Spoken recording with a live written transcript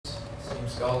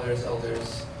scholars,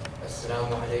 elders,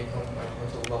 Assalamu alaikum wa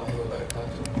rahmatullahi wa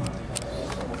barakatuh.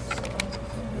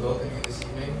 We welcome you this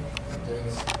evening during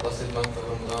this blessed month of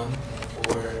Ramadan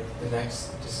for the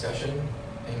next discussion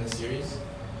in the series.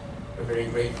 We're very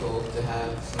grateful to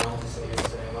have Samahat Sayyid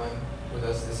Sulaiman with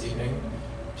us this evening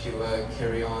to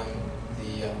carry on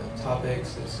the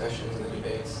topics, the discussions, and the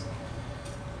debates.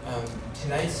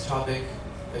 Tonight's topic,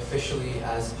 officially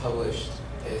as published,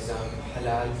 is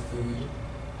Halal food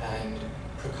and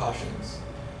precautions.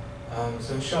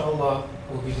 So inshallah,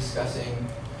 we'll be discussing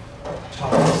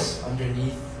topics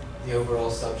underneath the overall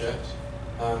subject.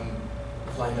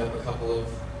 We've lined up a couple of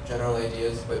general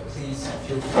ideas, but please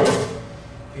feel free,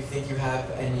 if you think you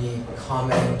have any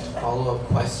comment, follow-up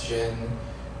question,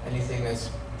 anything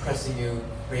that's pressing you,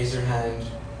 raise your hand,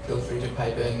 feel free to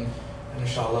pipe in, and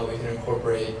inshallah we can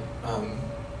incorporate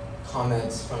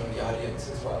comments from the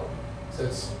audience as well. So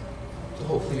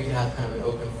hopefully we can have kind of an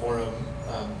open forum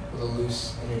with a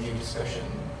loose interview discussion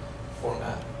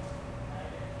format.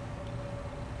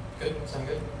 Good? Sound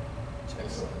good?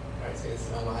 Excellent. All right, so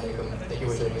assalamu alaikum. Thank you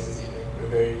for joining us this evening. We're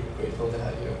very grateful to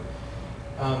have you.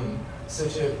 So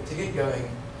to get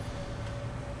going,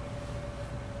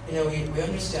 you know, we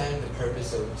understand the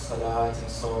purpose of salat and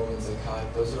saum and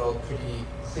zakat. Those are all pretty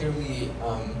clearly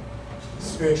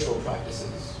spiritual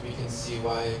practices. We can see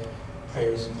why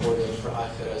prayer is important for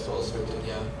akhirah as well as for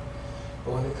dunya.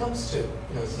 But when it comes to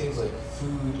things like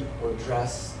food or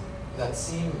dress that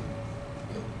seem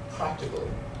practical,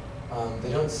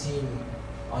 they don't seem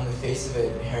on the face of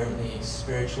it inherently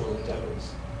spiritual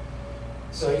endeavors.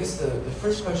 So I guess the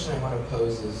first question I want to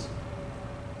pose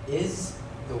is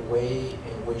the way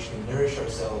in which we nourish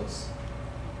ourselves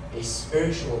a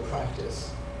spiritual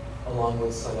practice along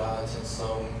with salat and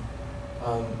saum,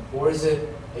 or is it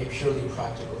a purely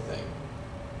practical thing?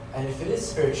 And if it is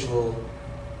spiritual,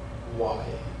 why?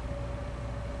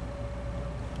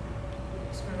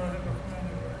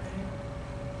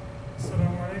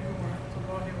 Assalamu alaikum wa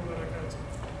rahmatullahi wa barakatuh.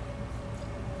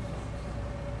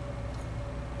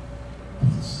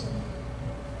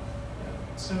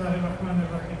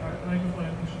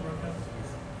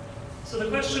 So the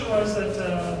question was that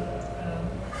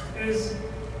is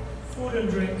food and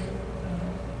drink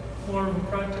more of a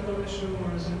practical issue,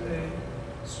 or is it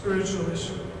a spiritual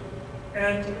issue?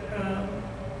 And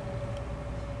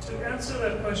to answer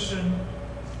that question,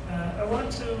 I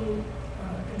want to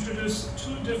introduce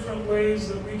two different ways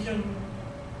that we can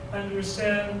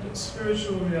understand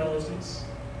spiritual realities.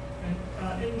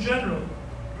 In general,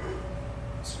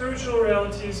 spiritual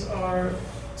realities are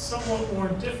somewhat more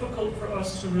difficult for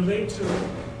us to relate to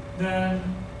than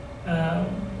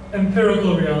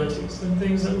empirical realities, than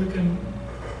things that we can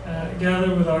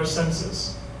gather with our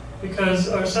senses. Because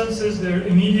our senses, they're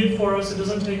immediate for us. It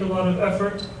doesn't take a lot of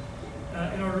effort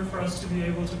in order for us to be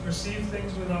able to perceive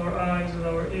things with our eyes, with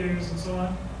our ears, and so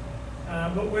on.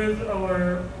 But with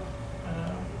our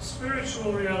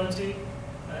spiritual reality,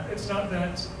 it's not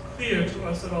that clear to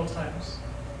us at all times.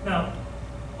 Now,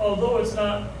 although it's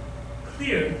not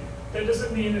clear, that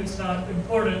doesn't mean it's not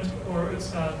important or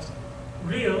it's not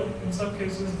real. In some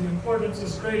cases, the importance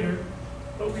is greater,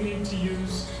 but we need to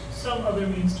use some other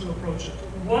means to approach it.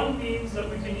 One means that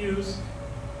we can use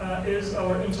is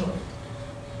our intellect.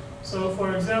 So,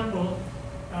 for example,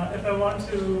 if I want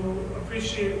to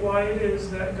appreciate why it is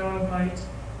that God might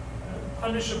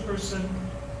punish a person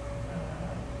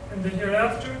in the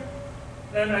hereafter,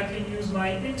 then I can use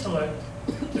my intellect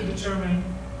to determine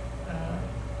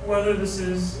whether this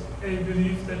is a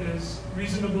belief that is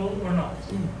reasonable or not.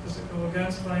 Does it go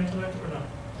against my intellect or not?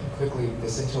 And quickly,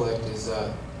 this intellect is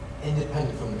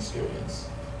independent from experience.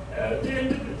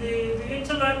 The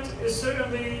intellect is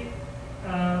certainly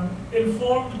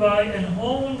informed by and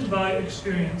honed by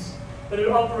experience, but it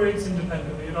operates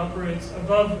independently. It operates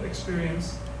above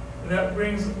experience. That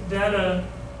brings data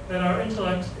that our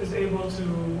intellect is able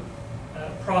to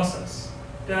process,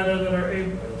 data that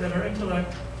our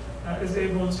intellect is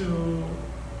able to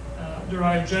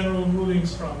derive general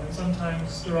rulings from, and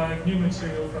sometimes derive new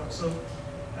material from. So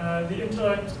the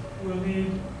intellect will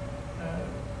need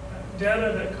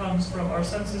data that comes from our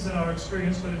senses and our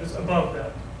experience, but it is above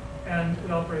that. And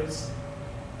it operates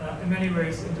in many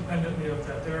ways independently of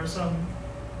that. There are some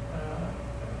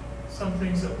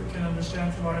things that we can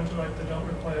understand from our intellect that don't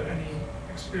require any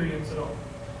experience at all.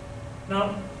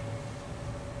 Now,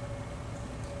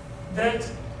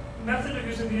 that method of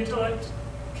using the intellect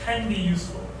can be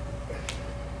useful,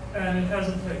 and it has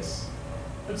a place.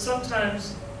 But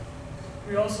sometimes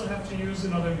we also have to use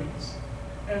another means.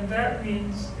 And that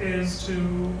means is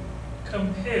to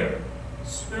compare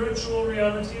spiritual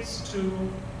realities to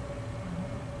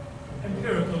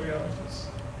empirical realities.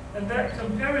 And that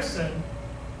comparison,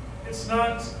 it's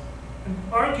not an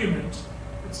argument,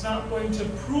 it's not going to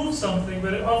prove something,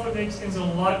 but it often makes things a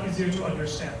lot easier to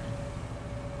understand.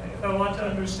 If I want to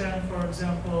understand, for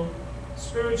example,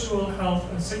 spiritual health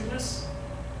and sickness,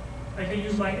 I can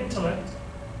use my intellect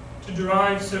to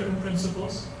derive certain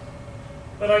principles,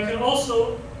 but I can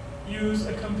also use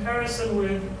a comparison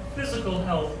with physical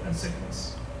health and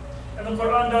sickness. And the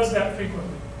Quran does that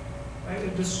frequently. Right?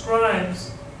 It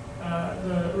describes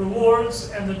the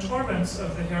rewards and the torments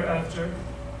of the hereafter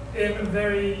in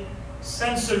very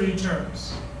sensory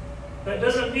terms. That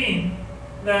doesn't mean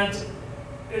that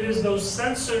it is those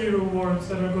sensory rewards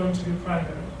that are going to be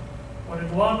primary.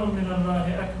 وَرِضْوَانٌ مِّنَ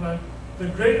اللَّهِ أَكْبَرُ. The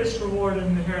greatest reward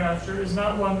in the hereafter is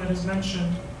not one that is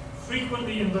mentioned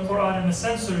frequently in the Quran in a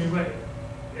sensory way.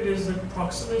 It is the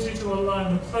proximity to Allah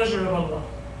and the pleasure of Allah.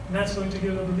 And that's going to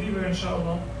give a believer,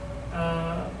 inshallah,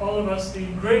 all of us, the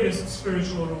greatest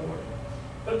spiritual reward.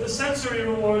 But the sensory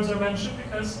rewards are mentioned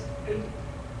because it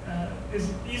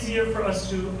is easier for us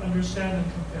to understand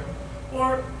and compare.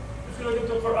 Or, if you look at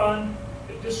the Quran,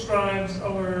 it describes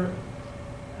our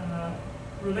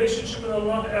relationship with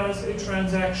Allah as a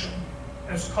transaction,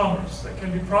 as commerce that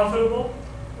can be profitable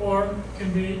or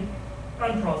can be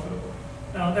unprofitable.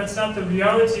 Now, that's not the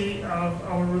reality of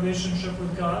our relationship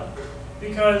with God,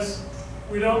 because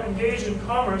we don't engage in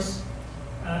commerce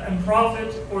and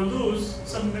profit or lose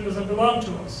something that doesn't belong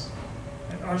to us.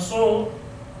 And our soul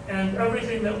and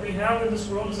everything that we have in this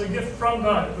world is a gift from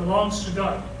God. It belongs to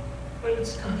God. But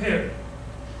it's compared.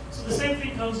 So the same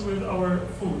thing comes with our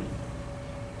food.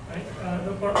 Right?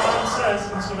 The Quran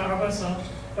says in Surah Abasa,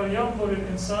 فَلْيَنْظُرِ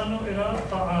الْإِنسَانُ إِلَىٰ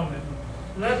طَعَامٍ.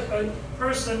 Let a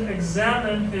person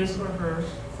examine his or her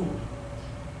food.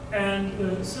 And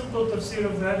the simple tafsir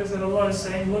of that is that Allah is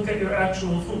saying, look at your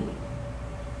actual food.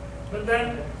 But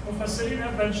then Mufassirin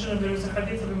have mentioned, and there is a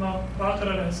hadith of Imam Baqir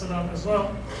alayhi salam as well,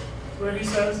 where he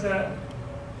says that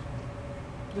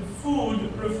the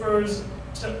food refers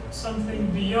to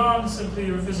something beyond simply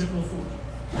your physical food.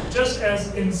 Just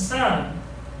as insan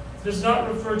does not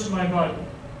refer to my body.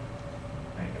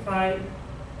 Right? If I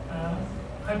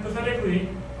hypothetically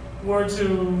were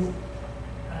to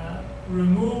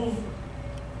remove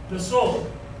the soul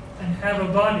and have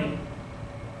a body,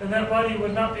 then that body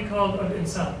would not be called an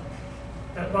insan.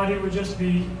 That body would just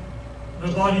be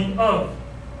the body of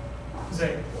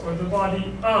Zayd, or the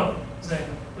body of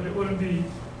Zaynab, but it wouldn't be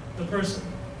the person.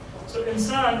 So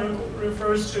insan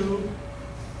refers to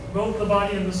both the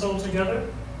body and the soul together.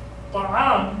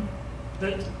 Ta'am,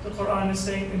 that the Quran is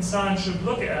saying insan should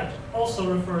look at,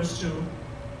 also refers to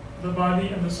the body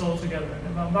and the soul together.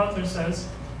 And Imam Baqir says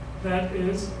that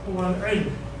is huwa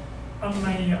al-ilm,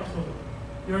 amman ya'khudhu.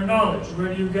 Your knowledge,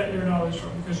 where do you get your knowledge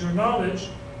from? Because your knowledge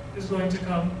is going to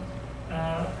come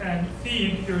and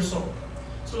feed your soul.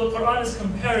 So the Quran is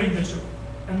comparing the two.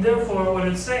 And therefore what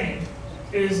it's saying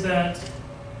is that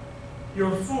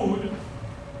your food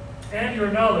and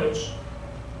your knowledge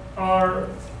are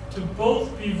to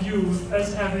both be viewed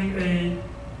as having a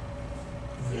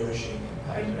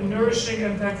nourishing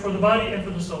impact for the body and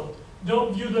for the soul.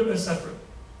 Don't view them as separate.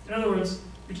 In other words,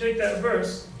 you take that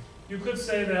verse, you could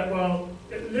say that, well,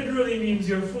 it literally means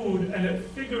your food and it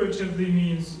figuratively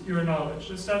means your knowledge.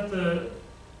 It's not the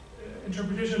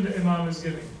interpretation the Imam is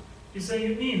giving. He's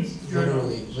saying it means your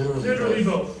literally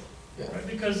both. Yeah. Right?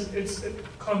 Because it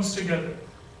comes together.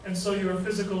 And so your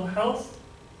physical health,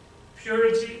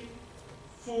 purity,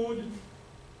 food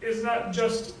is not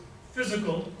just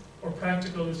physical or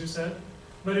practical, as you said,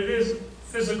 but it is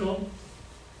physical,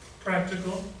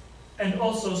 practical, and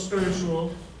also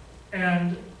spiritual,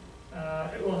 and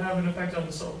it will have an effect on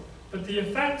the soul. But the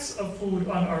effects of food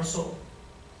on our soul,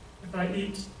 if I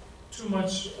eat too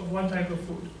much of one type of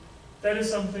food, that is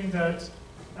something that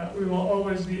we will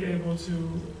always be able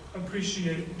to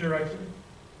appreciate directly.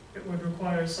 It would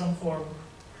require some form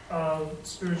of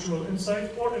spiritual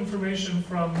insight or information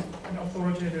from an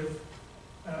authoritative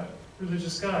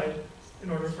religious guide in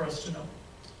order for us to know.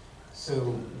 So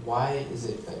why is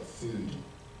it that food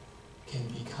can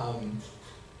become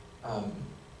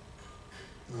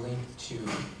linked to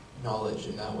knowledge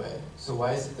in that way? So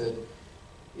why is it that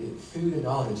food and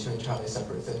knowledge are entirely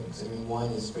separate things? I mean, one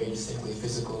is very distinctly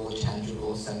physical,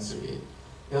 tangible, sensory.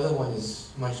 The other one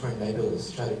is much more nebulous,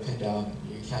 try to pin down,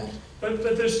 you can't... But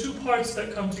there's two parts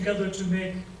that come together to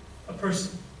make a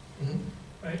person,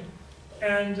 right?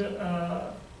 And...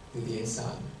 the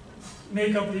insan.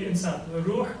 Make up the insan, the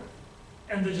ruh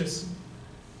and the jism.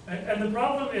 Right? And the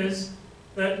problem is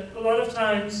that a lot of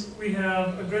times we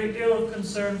have a great deal of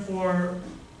concern for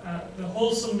the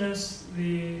wholesomeness,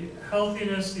 the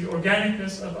healthiness, the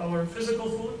organicness of our physical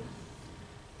food.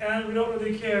 and we don't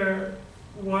really care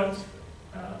what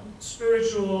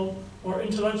spiritual or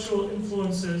intellectual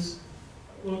influences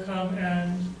will come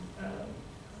and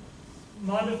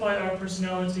modify our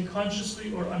personality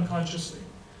consciously or unconsciously.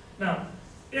 Now,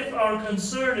 if our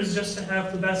concern is just to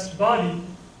have the best body,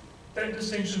 that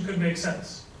distinction could make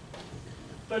sense.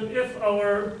 But if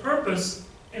our purpose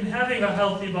in having a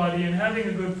healthy body and having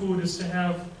a good food is to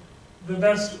have the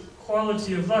best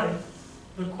quality of life,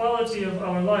 the quality of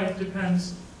our life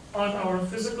depends on our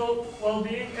physical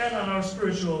well-being and on our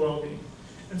spiritual well-being.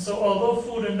 And so although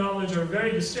food and knowledge are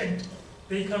very distinct,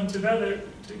 they come together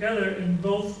in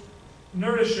both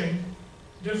nourishing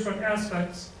different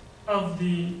aspects of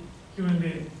the human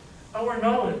being. Our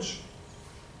knowledge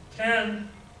can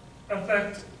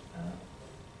affect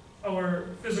our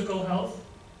physical health.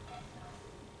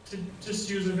 To just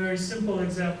use a very simple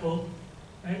example,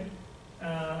 right?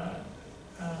 I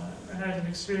had an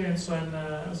experience when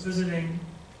I was visiting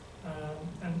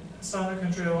and saw a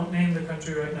country. I won't name the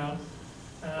country right now,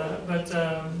 but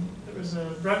there was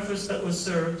a breakfast that was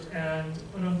served, and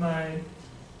one of my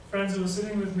friends who was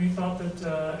sitting with me thought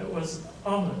that it was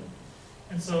omelet,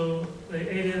 and so they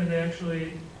ate it and they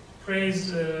actually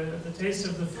praised the taste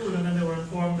of the food, and then they were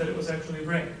informed that it was actually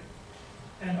brain.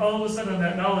 And all of a sudden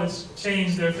that knowledge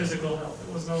changed their physical health.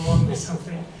 It was no longer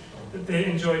something that they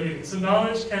enjoyed eating. So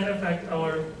knowledge can affect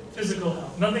our physical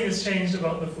health. Nothing has changed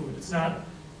about the food. It's not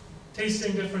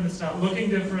tasting different, it's not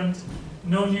looking different,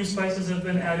 no new spices have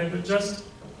been added, but just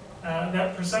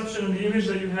that perception and the image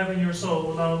that you have in your soul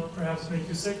will now perhaps make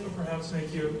you sick or perhaps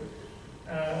make you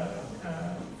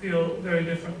feel very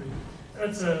differently.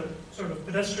 That's a sort of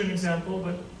pedestrian example,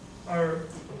 but our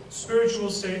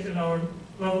spiritual state and our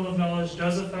level of knowledge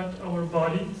does affect our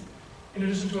body in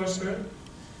addition to our spirit.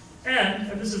 And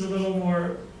this is a little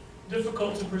more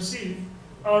difficult to perceive,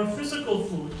 our physical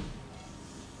food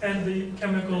and the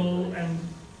chemical and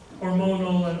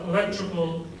hormonal and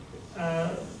electrical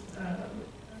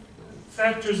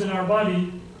factors in our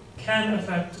body can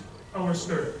affect our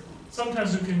spirit.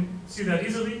 Sometimes we can see that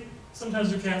easily,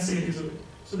 sometimes we can't see it easily.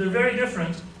 So they're very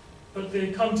different, but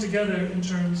they come together in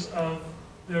terms of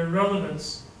their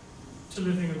relevance to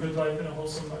living a good life and a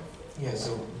wholesome life. Yeah,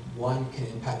 so one can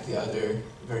impact the other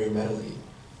very readily.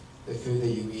 The food that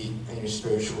you eat and your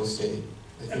spiritual state.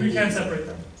 And we can't separate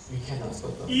them. We cannot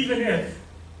split them. Even if,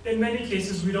 in many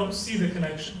cases, we don't see the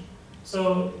connection.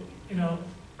 So,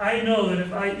 I know that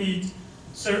if I eat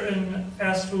certain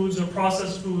fast foods or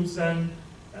processed foods, then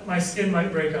my skin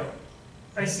might break out.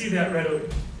 I see that readily.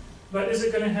 But is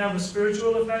it going to have a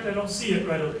spiritual effect? I don't see it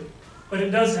readily. But it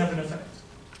does have an effect.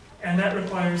 And that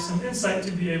requires some insight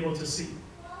to be able to see.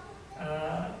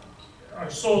 Our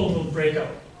soul will break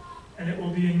out, and it will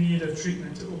be in need of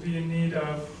treatment. It will be in need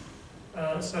of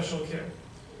special care.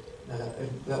 Now,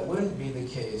 that wouldn't be the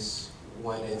case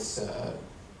when it's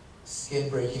skin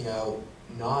breaking out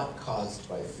not caused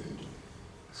by food.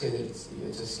 Say that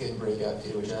it's a skin breakout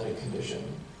due to a genetic condition,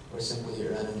 or simply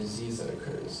around a disease that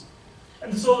occurs.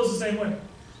 And the soul is the same way.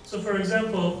 So for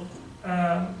example,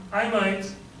 I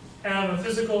might have a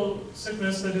physical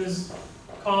sickness that is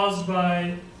caused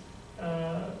by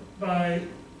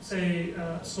say,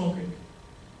 smoking.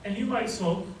 And you might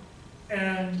smoke,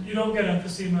 and you don't get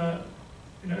emphysema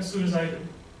as soon as I do,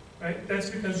 right? That's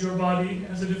because your body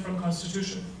has a different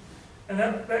constitution. And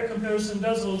that comparison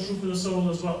does hold true for the soul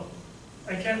as well.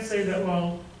 I can't say that,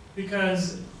 well,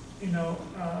 because,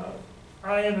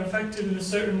 I am affected in a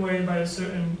certain way by a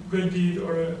certain good deed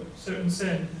or a certain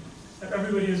sin, that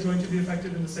everybody is going to be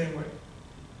affected in the same way.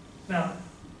 Now,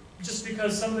 just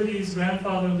because somebody's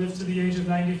grandfather lived to the age of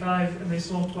 95 and they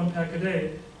smoked 1 pack a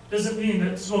day, doesn't mean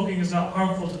that smoking is not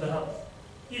harmful to the health,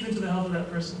 even to the health of that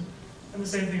person. And the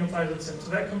same thing applies with sin. So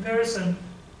that comparison,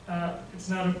 it's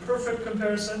not a perfect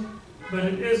comparison, but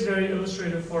it is very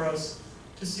illustrative for us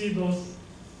to see both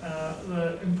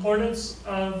the importance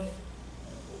of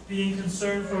being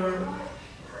concerned for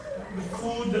the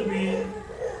food that we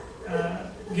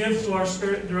give to our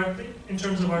spirit directly in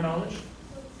terms of our knowledge,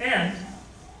 and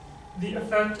the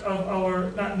effect of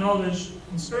our, not knowledge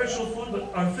in spiritual food, but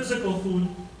our physical food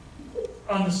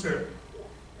on the spirit.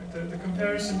 The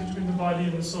comparison between the body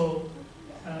and the soul,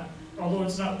 although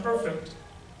it's not perfect,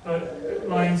 but it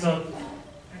lines up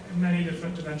in many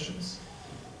different dimensions.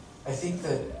 I think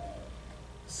that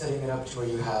setting it up to where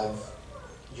you have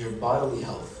your bodily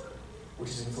health,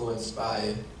 which is influenced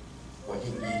by what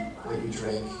you eat, what you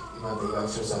drink, the amount that you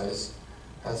exercise,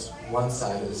 that's one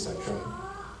side of the spectrum.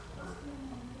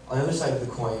 On the other side of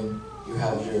the coin, you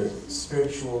have your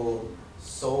spiritual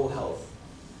soul health.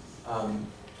 And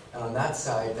on that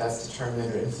side, that's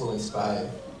determined or influenced by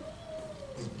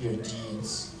your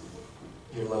deeds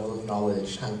your level of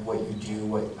knowledge, kind of what you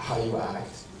do, how you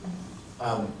act,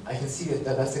 I can see that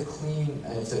that's a clean,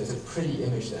 and it's a pretty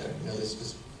image there. You know,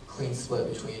 this clean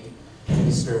split between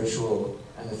the spiritual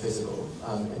and the physical.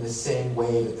 In the same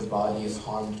way that the body is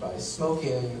harmed by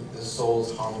smoking, the soul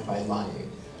is harmed by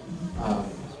lying.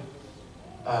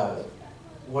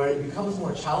 Where it becomes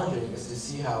more challenging is to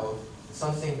see how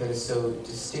something that is so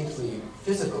distinctly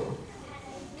physical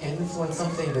can influence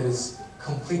something that is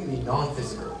completely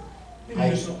non-physical.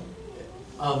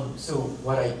 So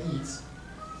what I eat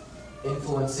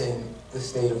influencing the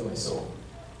state of my soul.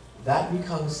 That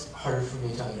becomes harder for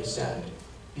me to understand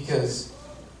because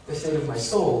the state of my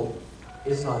soul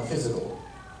is non-physical.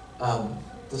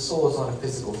 The soul is not a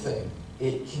physical thing.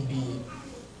 It can be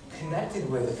connected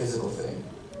with a physical thing.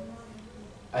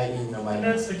 And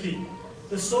that's the key.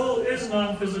 The soul is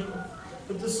non-physical,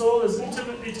 but the soul is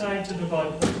intimately tied to the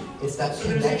body. It's that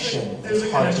So connection there's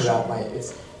that's a hard to connection. wrap my...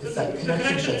 It's that The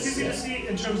connection is easy to see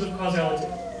in terms of causality.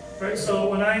 Right? So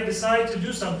when I decide to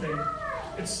do something,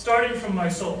 it's starting from my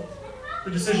soul,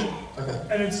 the decision. Okay.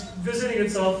 And it's visiting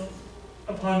itself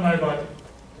upon my body.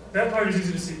 That part is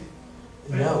easy to see.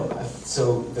 Right? No,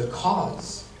 so the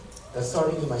cause that's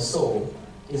starting in my soul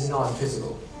is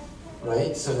non-physical,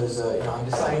 right? So there's I'm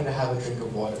deciding to have a drink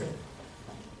of water.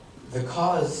 The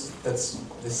cause, that's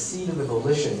the seed of the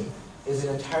volition, is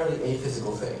an entirely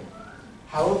aphysical thing.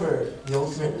 However, the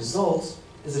ultimate result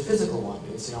is a physical one.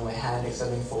 It's, my hand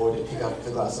extending forward to pick up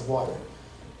the glass of water.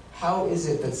 How is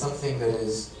it that something that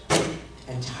is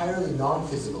entirely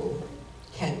non-physical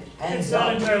can end It's not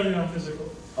up... entirely non-physical.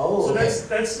 Oh, so okay.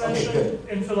 that's mentioned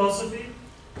Okay, in philosophy,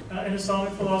 in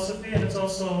Islamic philosophy, and it's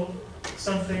also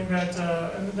something that,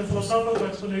 and the philosophical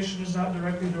explanation is not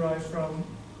directly derived from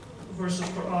a verse of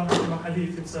Quran or from a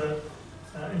hadith. It's an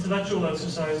intellectual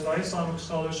exercise by Islamic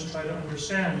scholars to try to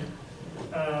understand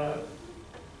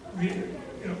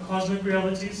cosmic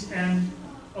realities and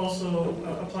also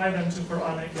apply them to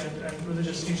Quranic and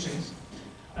religious teachings.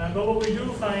 But what we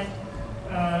do find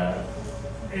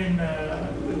in the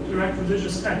direct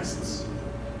religious texts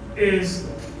is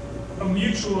a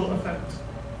mutual effect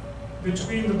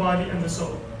between the body and the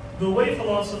soul. The way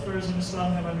philosophers in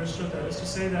Islam have understood that is to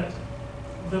say that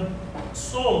the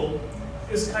soul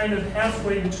is kind of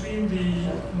halfway between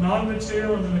the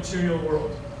non-material and the material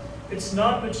world. It's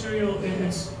not material in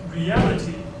its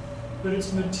reality, but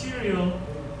it's material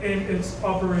in its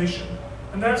operation.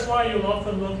 And that's why you'll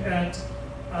often look at,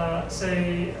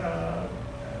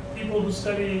 people who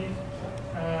study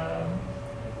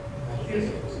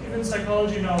even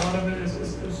psychology now. A lot of it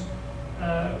is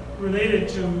related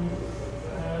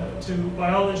to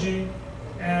biology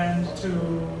and to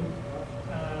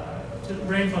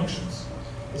brain functions.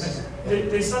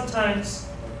 They sometimes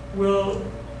will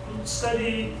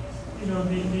study,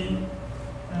 the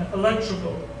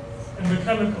electrical and the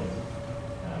chemical,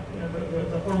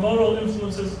 the hormonal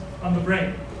influences on the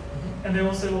brain, and they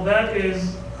will say, well, that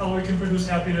is how we can produce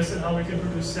happiness and how we can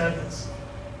produce sadness,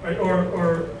 right?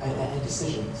 And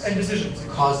decisions. And decisions.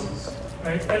 Causes.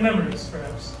 Right? And memories,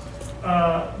 perhaps.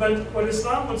 But what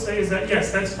Islam would say is that,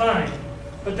 yes, that's fine,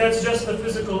 but that's just the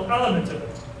physical element of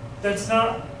it. That's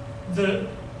not the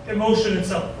emotion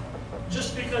itself.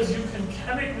 Just because you can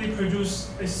chemically produce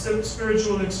a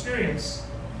spiritual experience,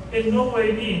 in no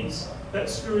way means that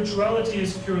spirituality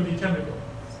is purely chemical.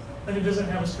 And it doesn't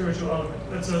have a spiritual element.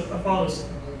 That's a fallacy.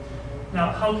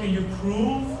 Now, how can you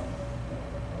prove?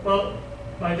 Well,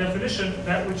 by definition,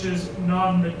 that which is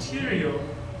non-material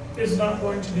is not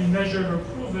going to be measured or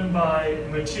proven by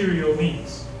material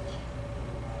means.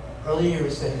 Earlier you were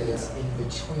saying that it's in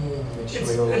between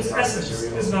material its and essence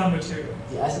non-material. is non-material.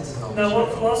 The essence is non-material. Now,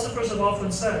 what philosophers have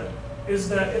often said is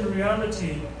that in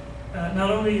reality,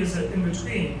 not only is it in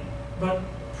between, but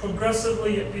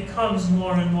progressively it becomes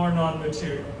more and more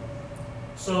non-material.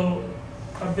 So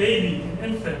a baby, an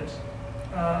infant,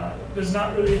 does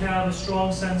not really have a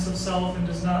strong sense of self and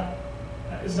is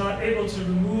not able to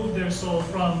remove their soul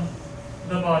from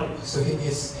the body. So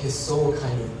his soul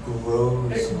kind of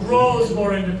grows. It grows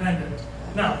more independent.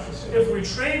 Now, if we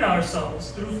train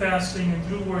ourselves through fasting and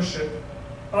through worship,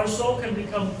 our soul can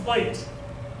become quite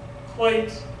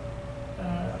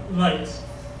light,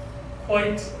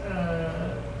 quite,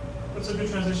 what's a good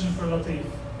transition for latif?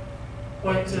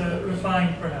 Quite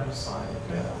refined, perhaps. Refined,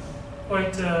 yeah.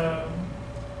 Quite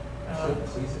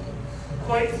pleasing.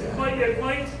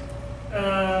 Quite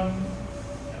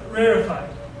rarefied,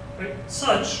 right?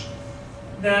 Such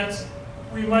that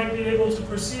we might be able to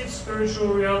perceive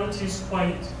spiritual realities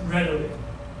quite readily.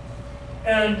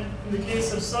 And in the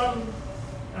case of some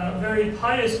very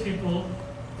pious people,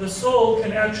 the soul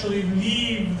can actually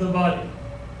leave the body.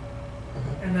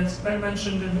 And that's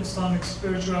mentioned in Islamic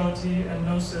spirituality and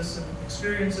gnosis and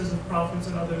experiences of prophets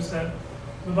and others, that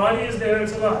the body is there,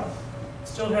 it's alive. It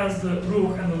still has the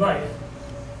ruh and the life.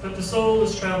 But the soul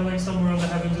is traveling somewhere in the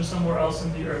heavens or somewhere else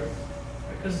in the earth.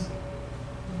 Because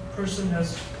the person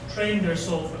has trained their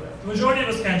soul for that. The majority of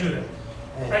us can't do that.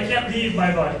 I can't leave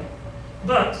my body.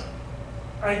 But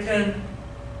I can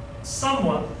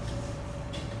somewhat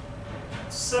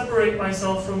separate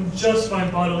myself from just my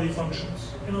bodily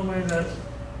functions in a way that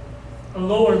a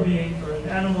lower being or an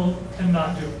animal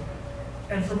cannot do.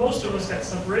 And for most of us, that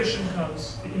separation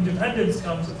comes, the independence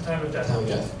comes at the time of death.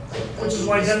 Which is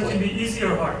why death can be easy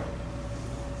or hard.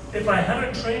 If I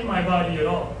haven't trained my body at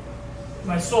all,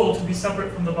 my soul to be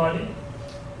separate from the body,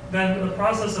 then the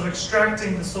process of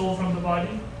extracting the soul from the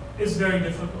body is very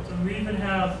difficult. And we even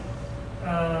have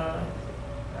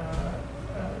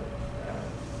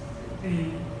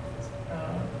the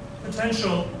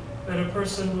potential that a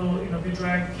person will be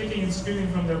dragged kicking and screaming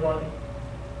from their body.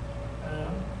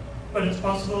 But it's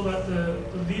possible that the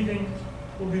leaving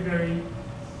will be very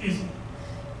easy,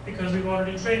 because we've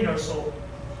already trained our soul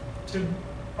to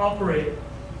operate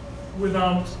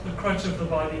without the crutch of the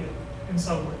body in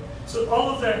some way. So all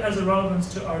of that has a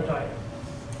relevance to our diet.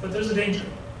 But there's a danger.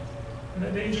 And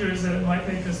the danger is that it might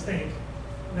make us think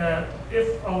that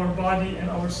if our body and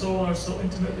our soul are so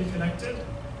intimately connected,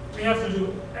 we have to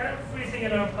do everything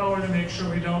in our power to make sure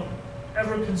we don't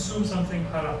ever consume something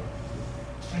haram.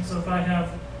 And so if I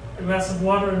have a glass of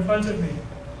water in front of me,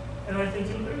 and I think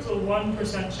there's a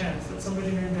 1% chance that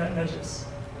somebody made that najis,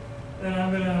 then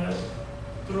I'm going to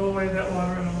throw away that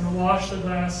water and I'm going to wash the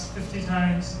glass 50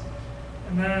 times,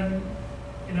 and then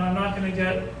I'm not going to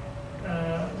get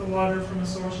the water from a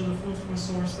source or the food from a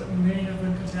source that may have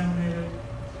been contaminated.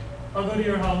 I'll go to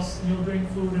your house and you'll bring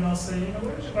food and I'll say,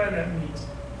 where did you buy that meat?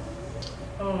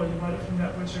 Oh, you bought it from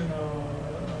that butcher? No,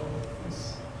 I don't know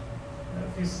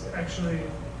if he's actually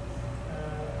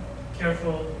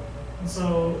careful. And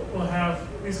so we'll have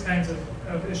these kinds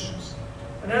of issues.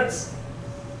 And that's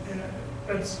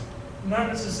not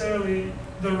necessarily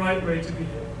the right way to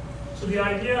behave. So the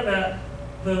idea that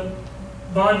the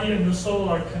body and the soul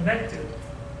are connected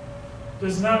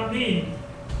does not mean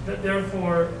that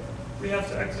therefore we have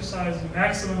to exercise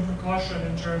maximum precaution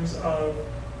in terms of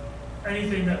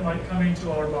anything that might come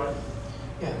into our body.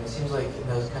 Yeah, and it seems like in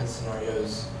those kind of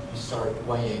scenarios, you start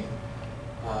weighing.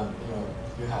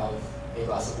 You have a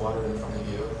glass of water in front of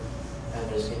you, and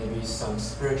there's going to be some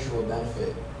spiritual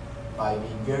benefit by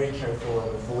being very careful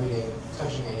and avoiding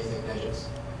touching anything najis.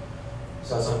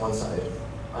 So that's on one side.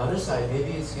 On the other side,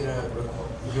 maybe it's going to require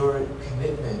your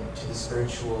commitment to the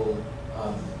spiritual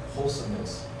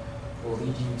wholesomeness will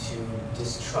lead you to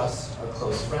distrust a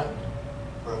close friend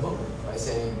or a Muslim by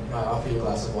saying, I offer you a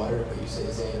glass of water, but you say,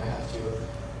 Zayn, I have to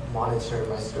monitor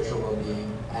my spiritual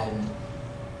well-being and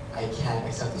I can't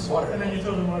accept this water. And then you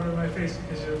throw the water in my face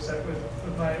because you're upset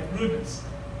with my rudeness,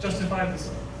 justifiably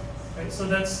so. Right? So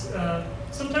that's,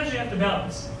 sometimes you have to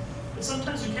balance, but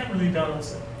sometimes you can't really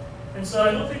balance it. And so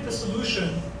I don't think the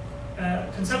solution,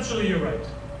 conceptually you're right,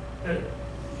 that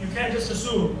you can't just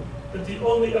assume that the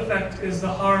only effect is the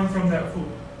harm from that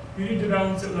food. You need to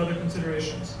balance it with other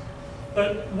considerations.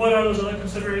 But what are those other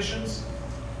considerations?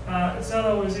 It's not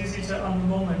always easy to, on the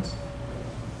moment,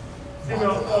 figure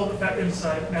out all of that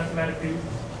inside mathematically,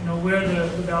 where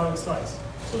the balance lies.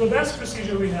 So the best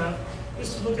procedure we have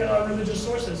is to look at our religious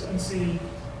sources and see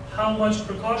how much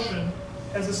precaution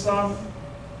has Islam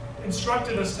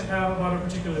instructed us to have about a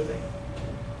particular thing.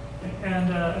 And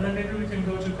then maybe we can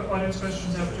go to audience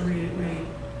questions after we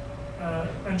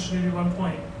mention maybe one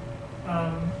point.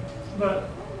 But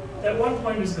that one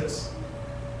point is this.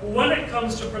 When it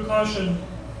comes to precaution,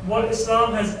 what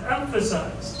Islam has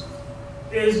emphasized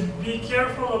is be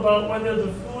careful about whether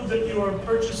the food that you are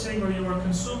purchasing or you are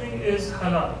consuming is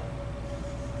halal.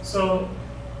 So,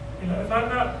 if I'm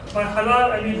not, by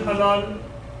halal I mean halal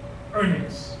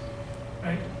earnings,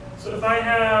 right? So if I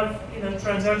have,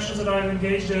 transactions that I've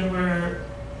engaged in where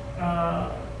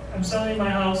I'm selling my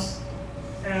house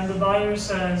and the buyer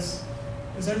says,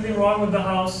 is anything wrong with the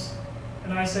house?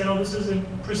 And I say, no, this is in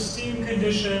pristine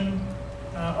condition.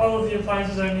 All of the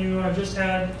appliances are new. I've just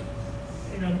had,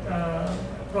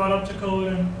 brought up to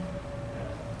code, and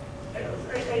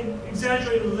I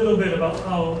exaggerate a little bit about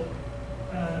how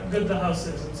good the house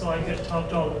is, and so I get top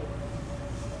dollar.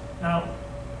 Now,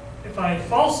 if I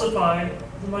falsify,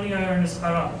 the money I earn is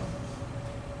haram.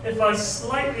 If I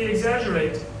slightly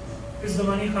exaggerate, is the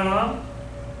money haram?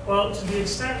 Well, to the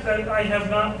extent that I have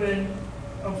not been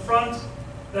upfront,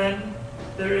 then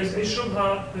there is a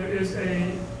shubha, there is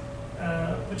a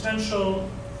potential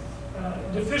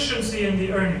deficiency in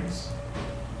the earnings.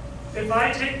 if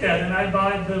I take that and I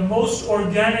buy the most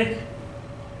organic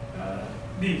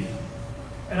beef,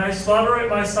 and I slaughter it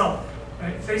myself,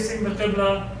 right, facing the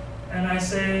Qibla, and I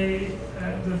say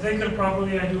the dhikr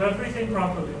properly, I do everything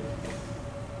properly,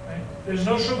 right? There's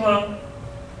no shubha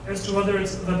as to whether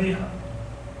it's dhabiha.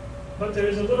 But there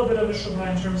is a little bit of a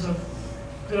shubha in terms of,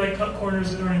 did I cut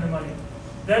corners in earning the money?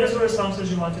 That is where Islam says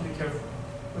you want to be careful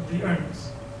with the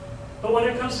earnings. But when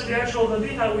it comes to the actual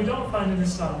dhabiha, we don't find in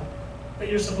Islam that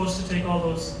you're supposed to take all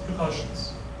those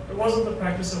precautions. It wasn't the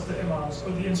practice of the imams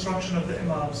or the instruction of the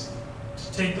imams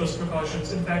to take those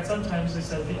precautions. In fact, sometimes they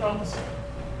said the opposite.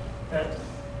 That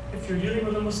if you're dealing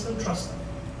with a Muslim, trust them.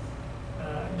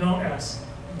 Don't ask.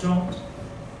 Don't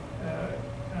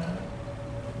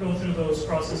go through those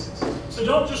processes. So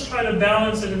don't just try to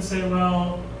balance it and say,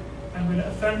 well, I'm going to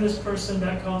offend this person,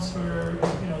 that counts for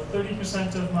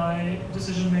 30% of my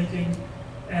decision making,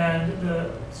 and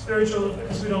the spiritual,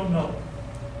 because we don't know.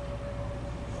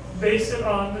 Base it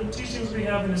on the teachings we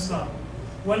have in Islam.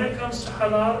 When it comes to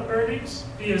halal earnings,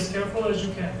 be as careful as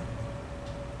you can.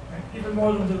 Right? Even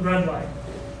more than the red line.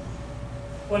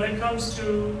 When it comes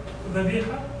to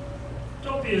dhabiha,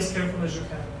 don't be as careful as you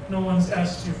can. No one's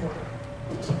asked you for it.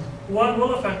 One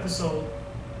will affect the soul.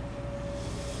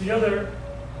 The other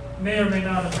may or may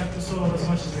not affect the soul as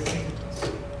much as we think it does.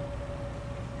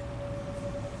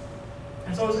 And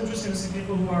it's always interesting to see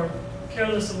people who are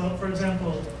careless about, for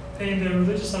example, paying their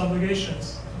religious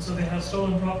obligations, and so they have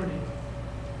stolen property.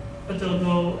 But they'll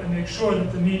go and make sure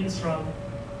that the meat is from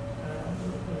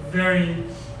a very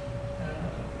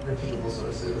reputable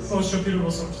sources. Most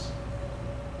reputable source.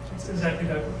 It's exactly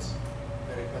backwards.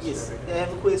 Yes, I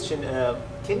have a question.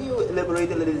 Can you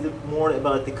elaborate a little bit more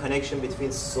about the connection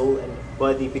between soul and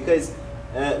body? Because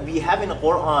we have in the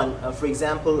Quran, for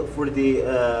example, for the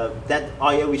that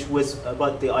ayah which was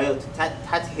about the ayah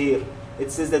tathir,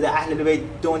 it says that the Ahl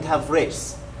al-Bayt don't have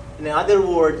race. In other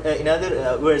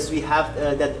words, we have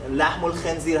that lahmul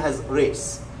khanzir has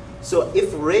race. So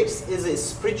if race is a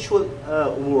spiritual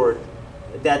word,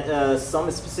 that some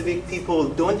specific people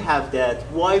don't have that,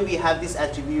 why we have this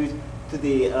attribute to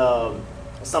the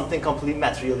something completely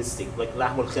materialistic like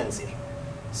lahmul khanzir?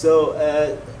 So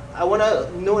I want to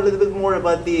know a little bit more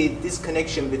about this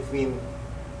connection between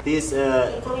this.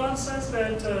 The Quran says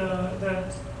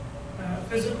that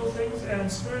physical things and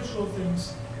spiritual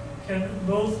things can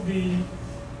both be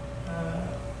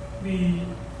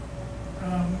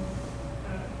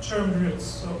termed rids.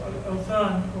 So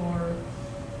awthan or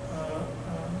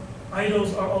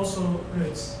idols are also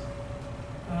rids.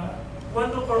 When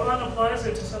the Quran applies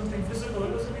it to something physical,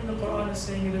 it doesn't mean the Quran is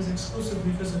saying it is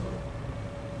exclusively physical.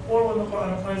 Or when the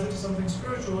Quran applies it to something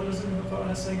spiritual, it doesn't mean the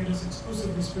Quran is saying it is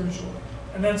exclusively spiritual.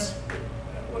 And that's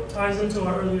what ties into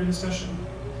our earlier discussion.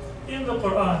 In the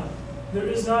Quran, there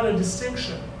is not a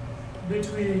distinction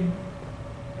between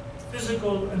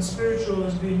physical and spiritual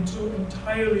as being two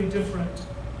entirely different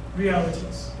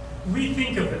realities. We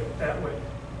think of it that way.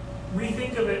 We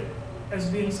think of it as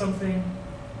being something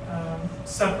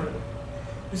separate.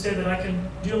 We say that I can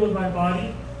deal with my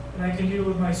body and I can deal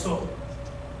with my soul.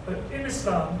 But in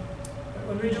Islam,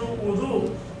 when we do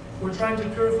wudu, we're trying to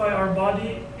purify our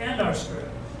body and our spirit.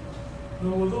 The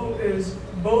wudu is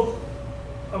both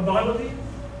a bodily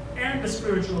and a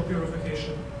spiritual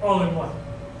purification, all in one.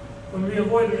 When we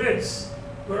avoid rids,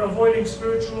 we're avoiding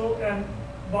spiritual and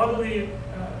bodily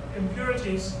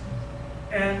impurities,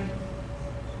 and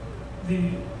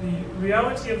the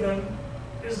reality of them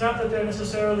is not that they're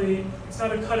necessarily, it's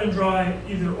not a cut and dry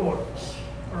either or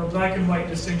a black and white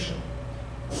distinction.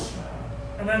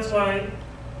 And that's why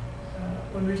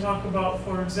when we talk about,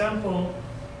 for example,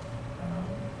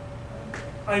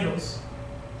 idols,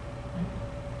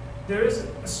 there is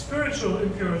a spiritual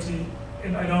impurity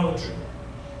in idolatry.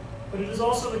 But it is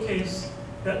also the case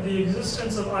that the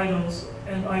existence of idols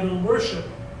and idol worship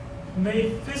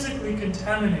may physically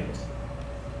contaminate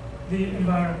the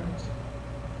environment.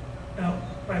 Now,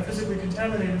 by physically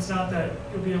contaminate, it's not that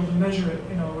you'll be able to measure it,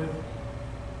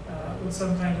 with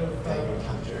some kind of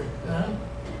counter, kind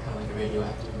of like a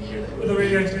radioactive meter. With a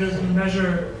radioactive meter to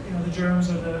measure, the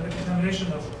germs or the contamination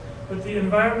level. But the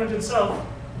environment itself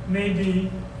may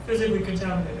be physically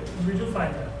contaminated, and we do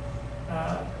find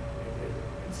that.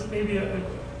 It's maybe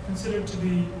considered to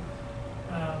be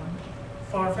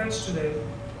far-fetched today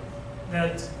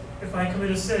that if I commit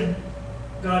a sin,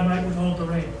 God might withhold the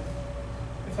rain.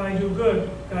 If I do good,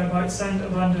 God might send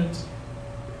abundant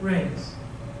rains.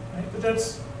 Right? But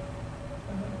that's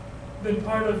been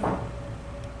part of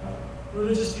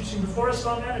religious teaching before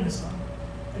Islam and in Islam.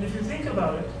 And if you think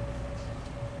about it,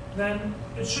 then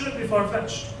it shouldn't be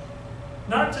far-fetched.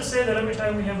 Not to say that every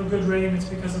time we have a good rain, it's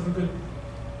because of a good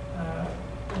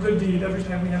good deed every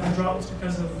time we have a drought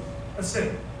because of a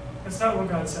sin. That's not what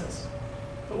God says.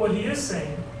 But what he is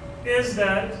saying is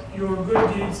that your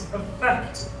good deeds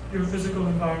affect your physical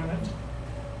environment,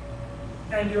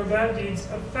 and your bad deeds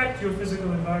affect your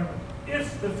physical environment.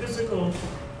 If the physical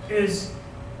is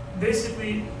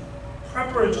basically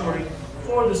preparatory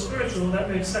for the spiritual, that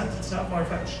makes sense. It's not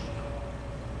far-fetched.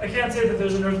 I can't say that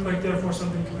there's an earthquake, therefore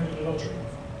somebody committed adultery.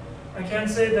 I can't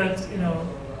say that,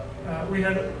 we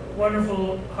had a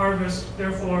wonderful harvest,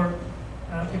 therefore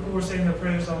people were saying their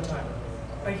prayers on time.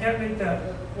 I can't make that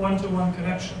one-to-one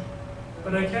connection.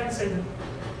 But I can say that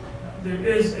there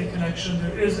is a connection,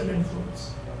 there is an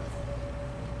influence.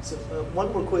 So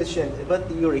one more question about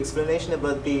your explanation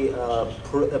about the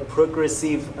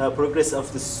progress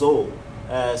of the soul.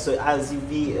 So as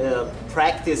we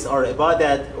practice our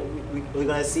ibadat, we're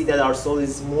going to see that our soul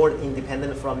is more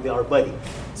independent from our body.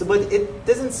 So, but it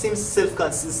doesn't seem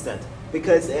self-consistent,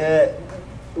 because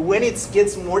when it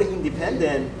gets more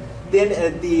independent, then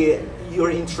your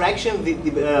interaction with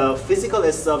the physical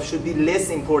stuff should be less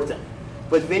important.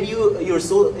 But when your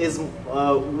soul is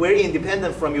very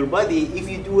independent from your body, if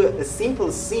you do a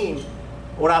simple sin,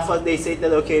 or after they say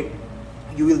that, okay,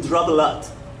 you will drop a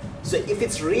lot. So if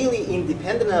it's really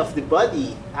independent of the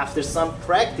body after some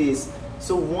practice,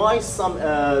 so why some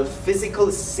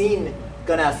physical sin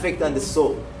gonna affect on the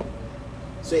soul?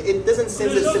 So it doesn't seem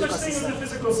There's no that such thing as a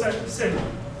physical sin.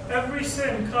 Every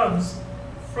sin comes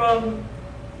from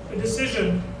a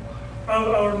decision of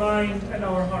our mind and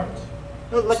our heart.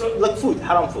 No, like food,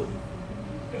 haram food.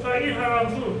 If I eat haram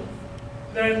food,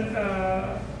 then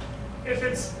if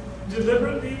it's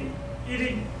deliberately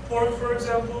eating pork, for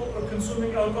example, or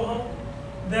consuming alcohol,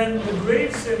 then the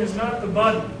grave sin is not the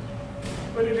body,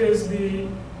 but it is the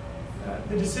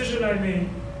decision I made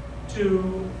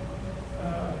to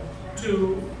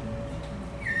do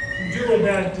a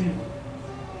bad deed.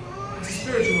 It's a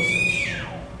spiritual sin.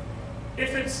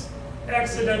 If it's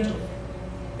accidental,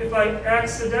 if I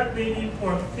accidentally eat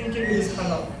pork thinking it is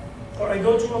halal, or I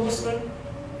go to a Muslim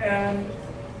and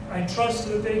I trust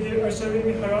that they are serving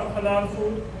me halal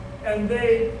food, and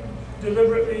they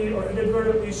deliberately or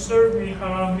inadvertently serve me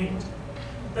haram meat,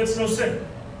 that's no sin.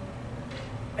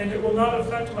 And it will not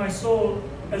affect my soul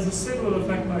as the sin will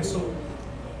affect my soul.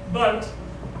 But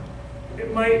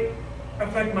it might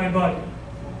affect my body.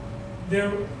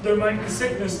 There might be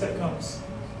sickness that comes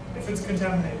if it's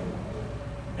contaminated.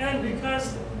 And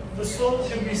because the soul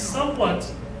can be somewhat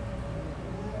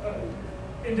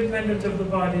independent of the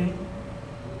body,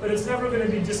 but it's never going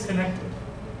to be disconnected.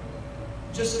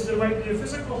 Just as there might be a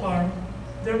physical harm,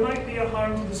 there might be a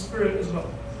harm to the spirit as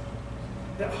well.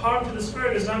 That harm to the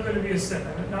spirit is not going to be a sin.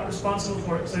 I'm not responsible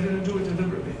for it because I didn't do it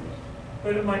deliberately.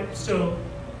 But it might still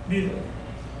be there.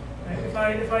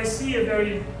 Right? If I see a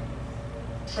very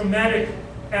traumatic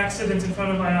accident in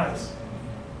front of my eyes,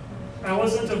 I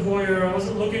wasn't a voyeur, I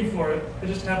wasn't looking for it, I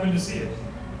just happened to see it.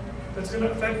 That's going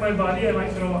to affect my body, I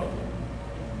might throw up.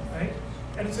 Right?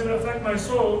 And it's going to affect my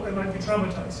soul, I might be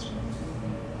traumatized.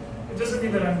 It doesn't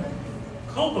mean that I'm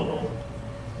culpable,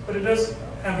 but it does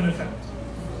have an effect.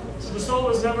 So the soul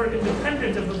is never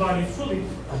independent of the body fully.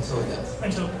 Until death.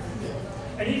 Until death.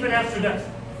 Yeah. And even after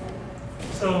death.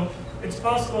 So it's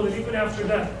possible that even after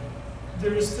death,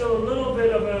 there is still a little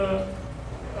bit of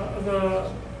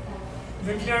a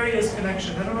vicarious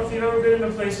connection. I don't know if you've ever been in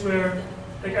a place where,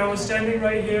 like, I was standing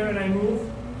right here and I move,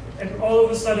 and all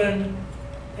of a sudden,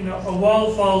 a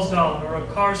wall falls down or a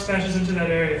car smashes into that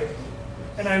area,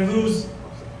 and I lose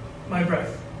my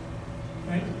breath,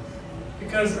 right?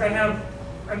 Because I'm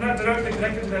not directly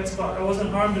connected to that spot. I wasn't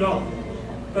harmed at all,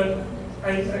 but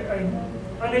I'm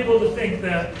unable to think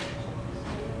that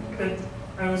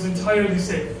I was entirely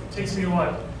safe. It takes me a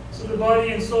while. So the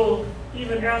body and soul,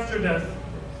 even after death,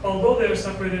 although they are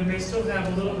separated, may still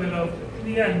have a little bit of, in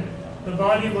the end, the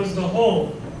body was the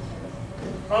home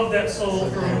of that soul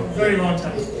for a very long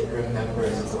time. It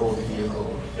remembers its old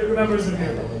vehicle. It remembers the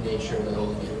vehicle. And the nature of the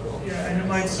old vehicle. Yeah, and it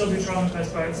might still be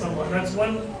traumatized by it somewhat. That's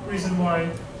one reason why,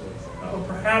 or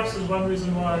perhaps is one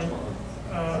reason why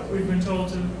we've been told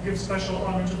to give special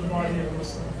honor to the body of a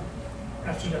Muslim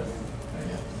after death. Right?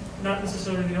 Yeah. Not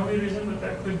necessarily the only reason, but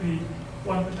that could be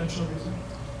one potential reason.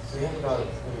 So we have about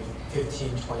maybe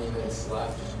 15, 20 minutes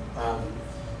left. I'd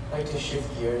like to shift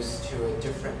gears to a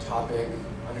different topic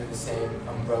under the same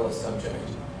umbrella subject.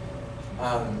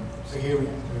 So here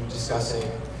we're discussing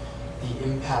the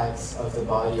impacts of the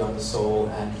body on the soul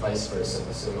and vice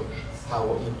versa. So how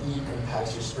what you eat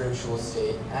impacts your spiritual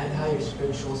state and how your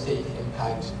spiritual state can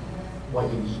impact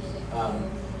what you eat.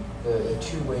 The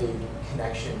two-way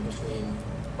connection between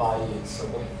body and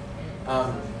soul.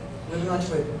 moving on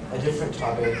to a different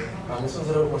topic. This one's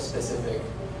a little more specific.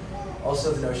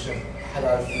 Also the notion of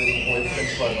halal food and what we put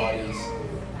into our bodies.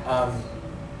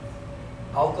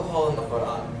 Alcohol in the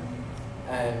Quran,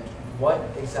 and what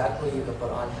exactly the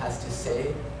Quran has to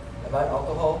say about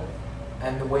alcohol,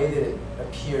 and the way that it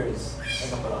appears in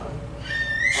the Quran.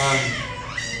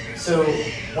 So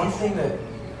one thing that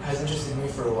has interested me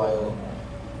for a while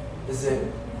is that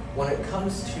when it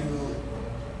comes to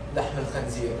lahm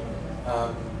al-khanzir,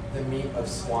 the meat of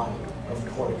swine, of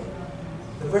pork,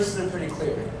 the verses are pretty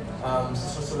clear.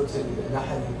 This is Surah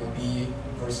Al-Nahl,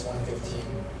 verse 115.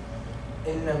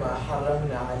 إنما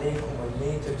حرمنا عليكم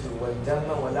الميتة والدم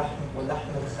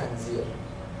ولحم الخنزير.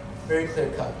 Very clear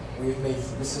cut. We've made,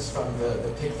 this is from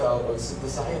the Picfell, or the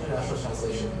Sahih International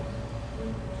Translation.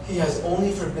 He has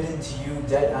only forbidden to you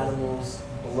dead animals,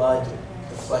 blood,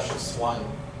 the flesh of swine.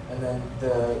 And then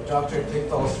the Dr.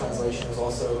 Picfell's translation is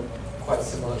also quite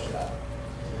similar to that.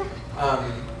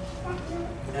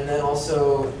 And then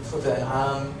also for the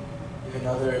An'am, you have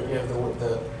another, you have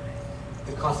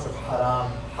the concept of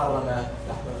haram, harama,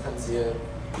 lahm al-khanzir.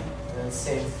 And then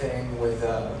same thing with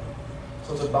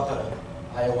Surah Al-Baqarah,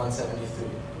 ayah 173.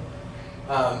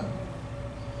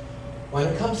 When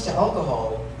it comes to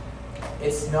alcohol,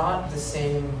 it's not the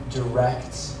same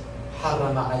direct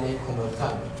harama alaykum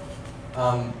al-khamr.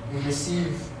 We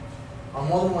receive, on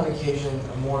more than one occasion,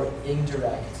 a more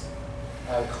indirect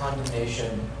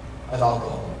condemnation of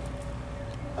alcohol.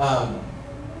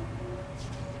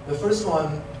 The first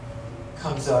one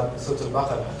comes up in Surah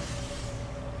Al-Baqarah,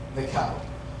 the cow,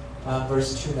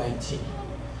 verse 219.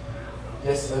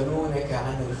 يسألونك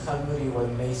عن الخمر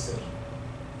والميسر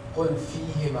قل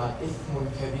فيهما إثم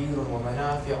كبير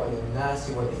ومنافع للناس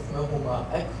وإثمهما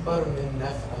أكبر من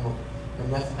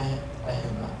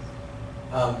نفعهما.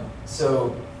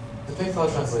 So, the Picfell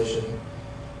translation,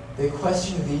 they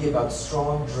question thee about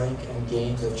strong drink and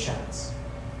games of chance.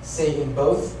 Say in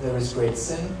both there is great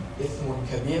sin, ithmun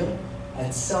kabir,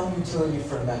 and some utility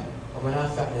for men,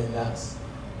 وَمَنَافِعَ لِلنَّاسِ.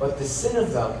 But the sin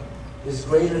of them is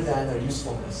greater than their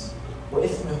usefulness.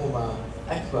 وَإِثْمِهُمَا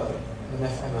أَكْبَرُ مِنْ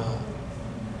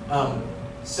نَفْعِهِمَا.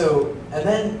 So, and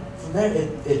then from there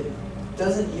it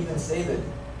doesn't even say that,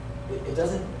 it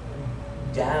doesn't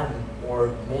damn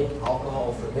or make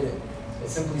alcohol forbidden. It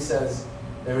simply says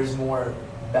there is more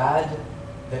bad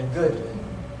than good in it.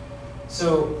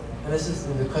 So, and this is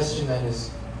the question then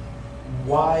is,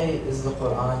 why is the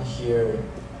Quran here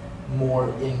more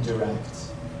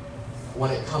indirect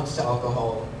when it comes to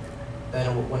alcohol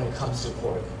than when it comes to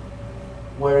pork?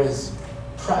 Whereas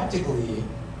practically,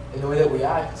 in the way that we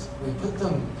act, we put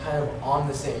them kind of on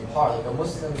the same par. Like a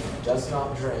Muslim does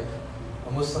not drink,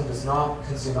 a Muslim does not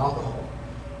consume alcohol.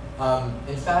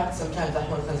 In fact, sometimes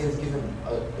lahm al-khanzir is given,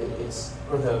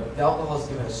 the alcohol is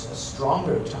given a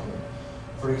stronger tone.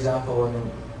 For example,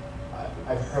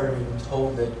 I've heard or been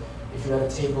told that if you're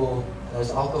at a table and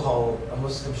there's alcohol, a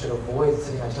Muslim should avoid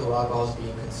sitting at a table where alcohol is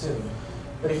being consumed.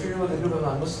 But if you're with a group of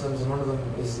non-Muslims and one of them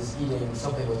is eating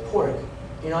something with pork,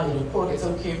 you're not eating pork, it's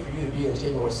okay for you to be at a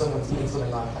table where someone's eating something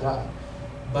not halal.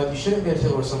 But you shouldn't be at a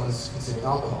table where someone's consuming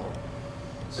alcohol.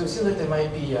 So it seems like there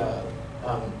might be a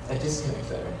disconnect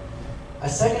there. A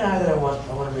second ayah that I want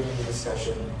to bring into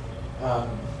discussion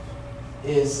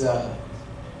is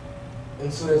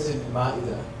in Surah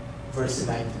Al-Ma'idah, verse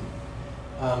 90.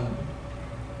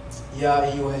 يا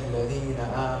أيها الذين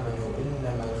آمنوا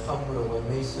إنما الخمر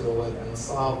والميسر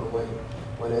والأنصاب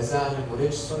والأزلام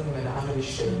رجس من عمل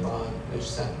الشيطان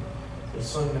رجس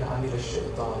من عمل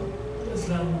الشيطان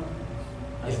الإسلام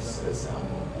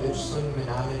رجس من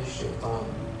عمل الشيطان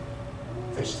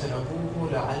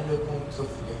فاجتنبوه لعلكم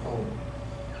تفلحون.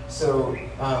 So,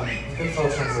 the Picfell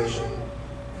translation,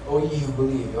 O ye who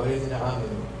believe, O الذين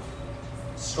آمنوا,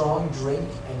 strong drink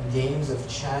and games of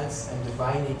chance and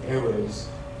divining errors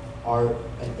are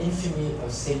an infamy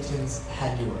of Satan's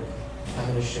handiwork,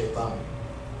 amal al-shaytan.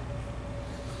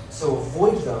 So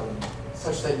avoid them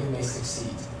such that you may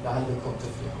succeed. لَعَلَّكُمْ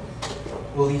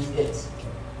تُفْلِحُونَ. We'll leave it.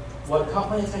 What caught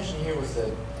my attention here was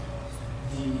that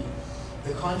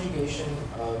the conjugation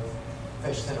of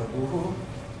فَاجْتَنَبُوهُ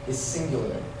is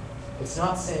singular. It's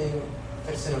not saying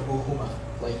فَاجْتَنَبُوهُمَا,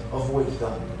 like avoid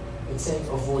them. It's saying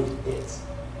avoid it,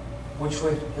 which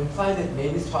would imply that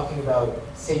maybe it's talking about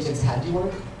Satan's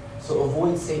handiwork. So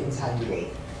avoid Satan's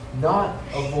handiwork, not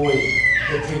avoid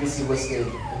the previously listed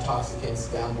intoxicants,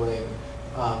 gambling,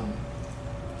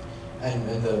 and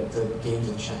the games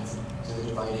of chance, so the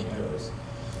divining errors.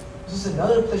 This is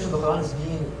another place where the Quran is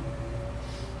being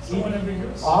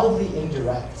oddly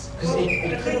indirect. Well,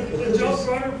 the Joe's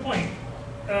broader point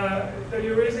that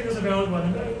you're raising is a valid one.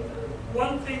 And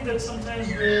one thing that sometimes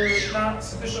we're not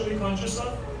sufficiently conscious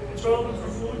of it's relevant for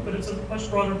food, but it's a much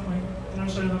broader point in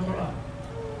understanding the Quran.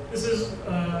 This is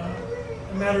a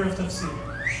matter of tafsir.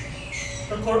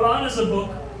 The Quran is a book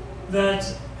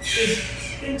that is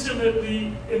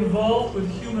intimately involved with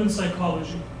human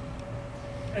psychology.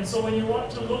 And so when you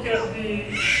want to look at the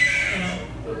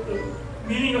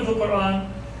meaning of the Quran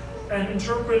and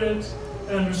interpret it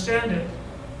and understand it,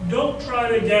 don't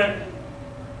try to get,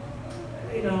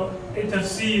 a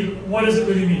tafsir, what does it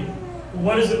really mean?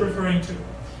 What is it referring to?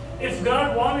 If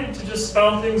God wanted to just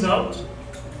spell things out,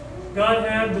 God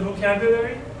had the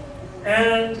vocabulary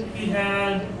and He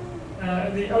had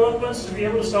the eloquence to be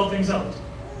able to spell things out.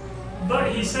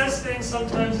 But He says things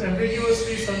sometimes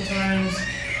ambiguously, sometimes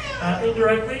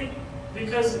indirectly,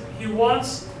 because He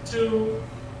wants to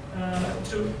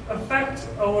affect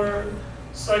our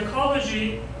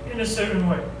psychology in a certain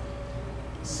way.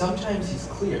 Sometimes He's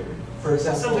clear. For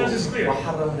example, sometimes it's clear.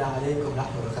 وَحَرَّمْنَا عَلَيْكُمْ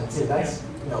لَحْمَ الْخِنْزِيرِ. That's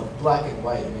black and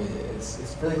white. I mean, it's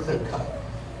really clear cut.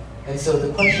 And so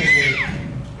the question is,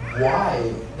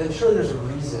 why? Then surely there's a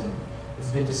reason. It's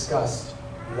been discussed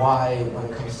why, when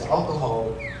it comes to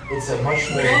alcohol, it's a much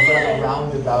more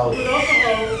roundabout. With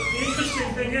alcohol, the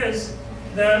interesting thing is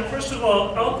that, first of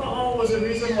all, alcohol was a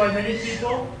reason why many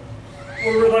people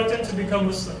were reluctant to become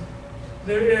Muslim.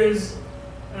 There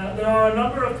are a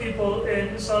number of people in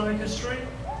Islamic history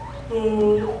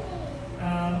who,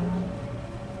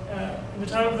 in the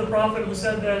time of the Prophet, who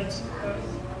said that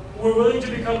we're willing to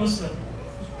become Muslim.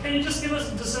 Can you just give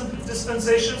us a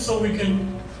dispensation so we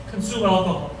can consume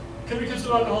alcohol? Can we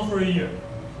consume alcohol for a year?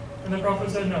 And the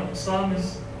Prophet said, no, Islam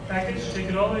is packaged, take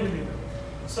it all or you leave it.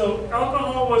 So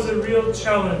alcohol was a real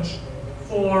challenge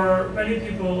for many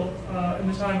people in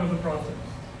the time of the Prophet.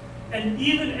 And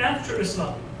even after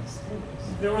Islam,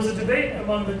 there was a debate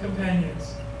among the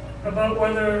companions about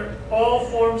whether all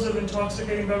forms of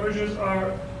intoxicating beverages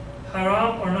are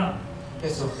haram or not.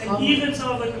 And even some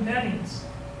of the companions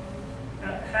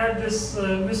had this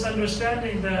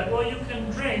misunderstanding that, well, you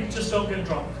can drink, just don't get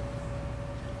drunk.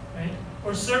 Right?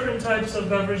 Or certain types of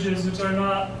beverages which are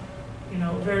not,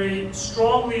 very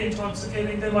strongly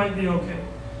intoxicating, they might be okay.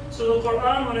 So the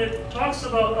Quran, when it talks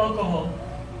about alcohol,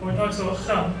 or it talks about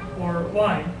kham, or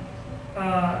wine,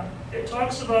 it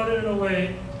talks about it in a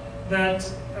way that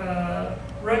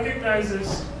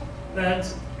recognizes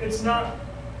that it's not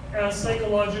as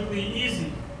psychologically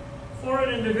easy for an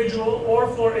individual or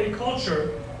for a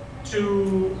culture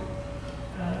to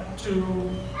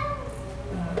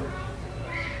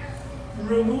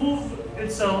remove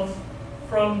itself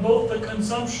from both the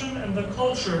consumption and the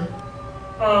culture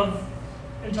of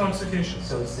intoxication.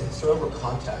 So it's the historical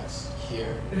context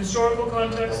here. The historical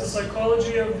context, the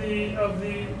psychology of the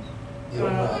Ummah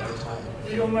at the time.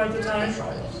 The Ummah at the time. The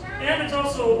tribes. And it's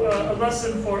also a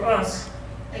lesson for us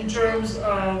in terms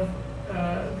of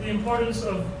the importance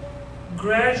of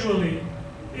gradually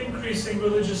increasing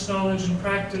religious knowledge and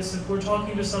practice. If we're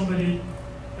talking to somebody,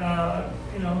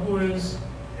 who is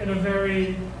in a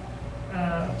very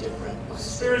different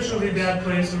spiritually bad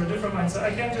place or a different mindset,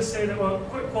 I can't just say that, well,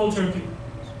 quit cold turkey.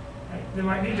 Right? They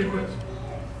might need to quit,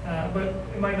 but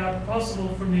it might not be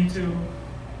possible for me to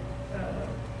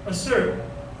assert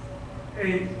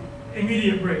a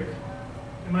immediate break.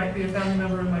 It might be a family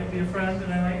member, it might be a friend,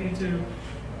 and I might need to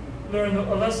learn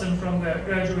a lesson from that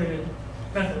graduated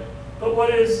method. But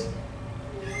what is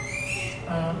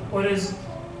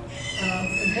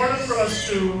important for us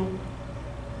to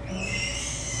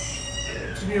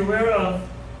be aware of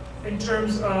in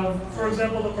terms of, for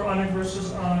example, the Quranic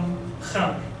verses on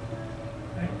kham.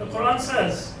 Right? The Quran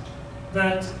says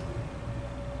that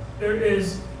there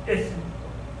is ithm,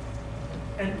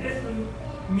 and ithm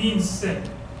means sin.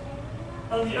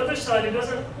 On the other side, it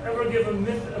doesn't ever give a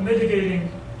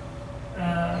mitigating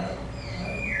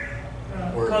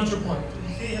counterpoint.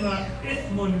 فيهما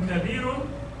إثم كبير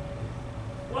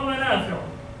ومنافع.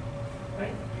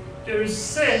 Right? There is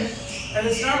sin, and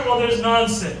it's not, well, there's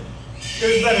non-sin.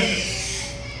 There's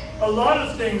benefits. A lot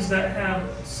of things that have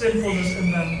sinfulness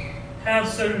in them have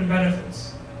certain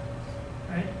benefits.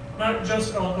 Right? Not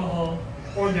just alcohol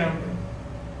or gambling.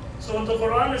 So what the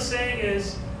Quran is saying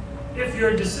is, if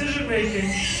your decision making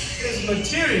is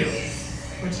material,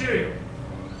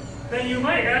 then you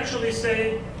might actually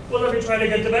say, well, let me try to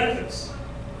get the benefits.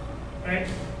 Right?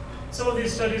 Some of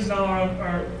these studies now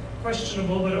are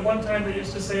questionable, but at one time they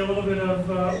used to say a little bit of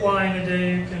wine a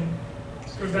day can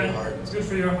prevent, it's good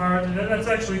for your heart, and that's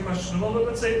actually questionable, but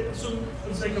let's say, assume for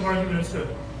the sake of argument, it's good.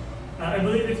 I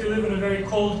believe if you live in a very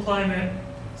cold climate,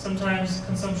 sometimes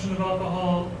consumption of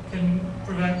alcohol can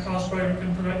prevent frostbite or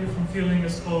can prevent you from feeling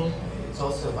as cold. It's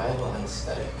also a viable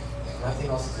anesthetic. If nothing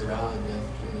else is around, you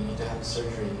need to have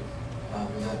surgery.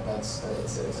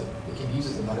 It can be used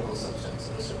as a medical substance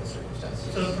in certain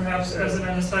circumstances. So perhaps as an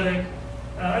anesthetic,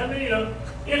 I mean,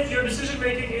 if your decision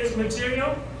making is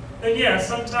material, then yeah,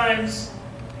 sometimes,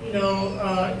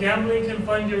 gambling can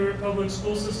fund your public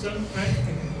school system, right?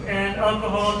 And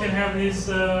alcohol can have these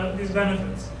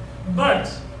benefits.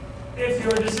 But if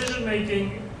your decision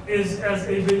making is as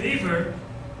a believer,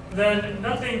 then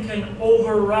nothing can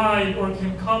override or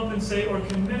can compensate or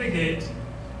can mitigate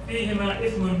فيهما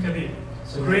إثم كبير.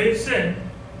 So grave sin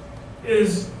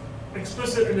is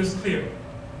explicit and is clear.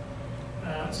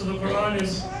 So the Quran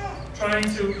is trying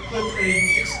to put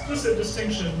an explicit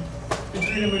distinction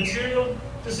between a material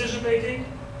decision making,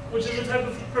 which is a type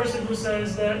of person who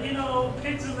says that,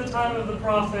 pigs in the time of the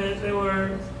Prophet, they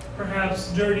were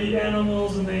perhaps dirty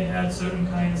animals and they had certain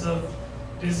kinds of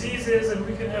diseases, and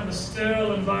we can have a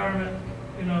sterile environment,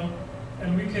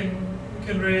 and we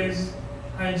can raise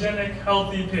hygienic,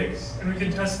 healthy pigs, and we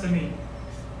can test the meat.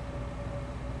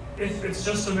 If it's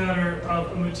just a matter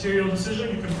of a material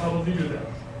decision, you can probably do that.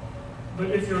 But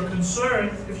if you're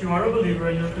concerned, if you are a believer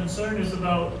and your concern is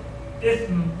about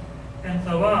ithm and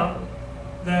thawab,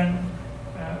 then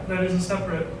that is a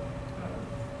separate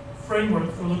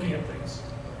framework for looking at things.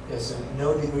 Yeah, so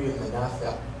no degree of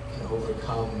manafa can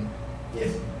overcome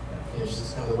ithm. It's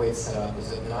just kind of the way it's set up is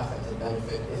that manafa is a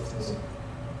benefit, ithm is a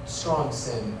strong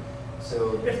sin.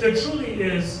 So if there truly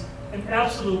is an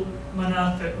absolute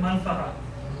manfa'a,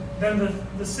 then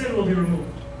the sin will be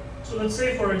removed. So let's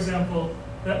say, for example,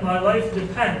 that my life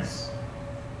depends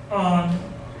on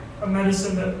a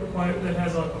medicine that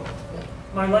has alcohol. yeah.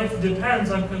 My life depends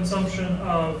on consumption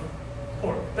of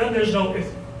pork. Then there's no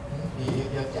ithm. You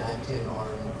have to amputate an arm.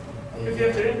 If you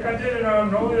have to amputate an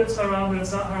arm, normally that's haram, but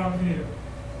it's not haram for you.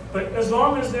 But as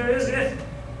long as there is ithm,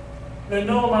 then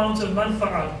no amount of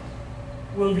manfa'a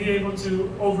will be able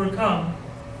to overcome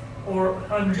or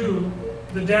undo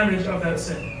the damage of that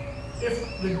sin. If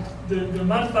the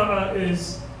manfa'a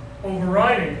is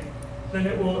overriding, then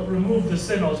it will remove the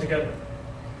sin altogether.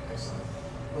 Excellent.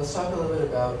 Let's talk a little bit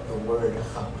about the word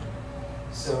khamr.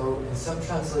 So in some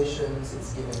translations,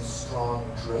 it's given strong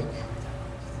drink.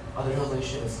 Other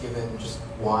translations, it's given just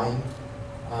wine.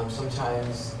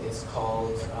 Sometimes it's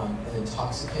called an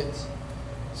intoxicant.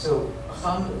 So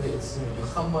khamr,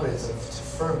 yukhammar is to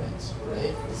ferment,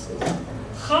 right?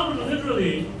 Khamr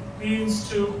literally means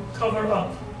to cover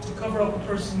up a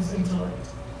person's intellect.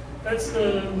 That's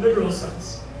the literal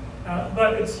sense.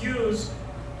 But it's used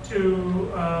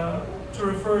to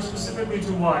refer specifically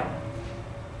to wine.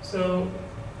 So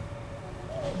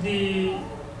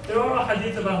there are a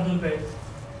hadith of Ahlul Bayt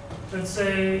that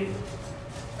say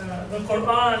the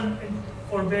Quran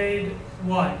forbade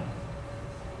wine,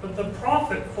 but the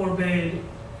Prophet forbade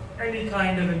any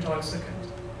kind of intoxicant.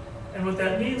 And what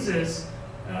that means is,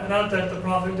 not that the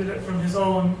Prophet did it from his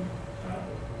own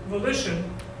volition,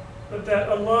 but that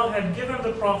Allah had given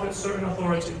the Prophet certain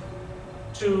authority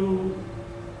to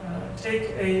take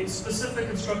a specific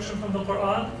instruction from the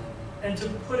Quran and to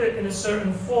put it in a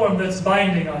certain form that's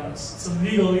binding on us. It's a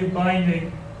legally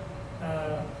binding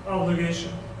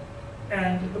obligation.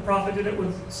 And the Prophet did it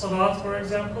with salat, for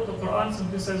example. The Quran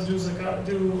simply says do zakat,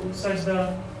 do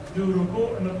sajda, do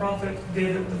ruku, and the Prophet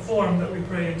gave it the form that we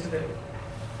pray in today.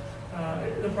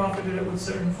 The Prophet did it with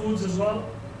certain foods as well.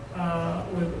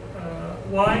 With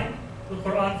wine, the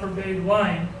Quran forbade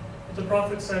wine, but the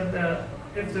Prophet said that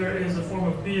if there is a form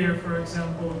of beer, for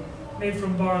example, made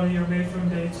from barley or made from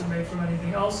dates or made from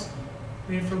anything else,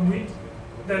 made from wheat,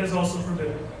 that is also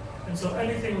forbidden. And so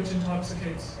anything which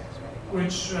intoxicates,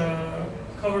 which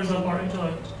covers up our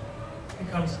intellect,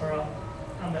 becomes haram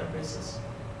on that basis.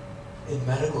 In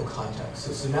medical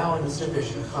context, so now in this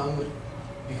division, khamr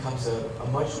becomes a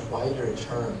much wider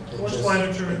term than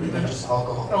just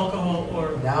alcohol. Alcohol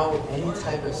or now any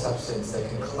type of substance that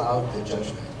can cloud the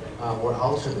judgment or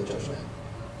alter the judgment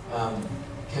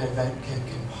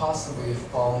can possibly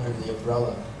fall under the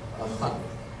umbrella of khamr.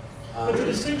 But the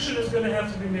distinction is going to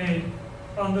have to be made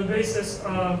on the basis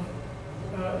of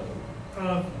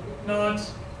not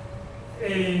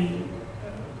a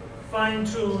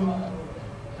fine-tuned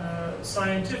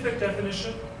scientific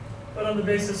definition, but on the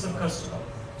basis of custom.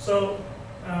 So,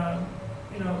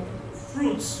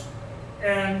 fruits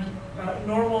and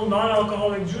normal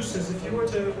non-alcoholic juices, if you were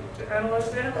to analyze,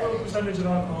 they have a low percentage of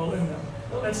alcohol in them.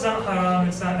 That's not haram,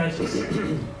 it's not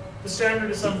najis. The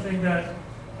standard is something that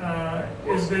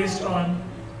is based on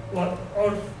what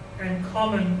urf and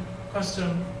common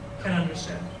custom can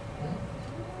understand.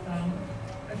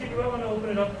 I think we might want to open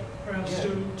it up perhaps to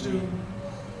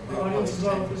the audience as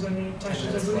well if there's any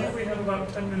questions. I believe we have about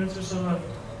 10 minutes or so left.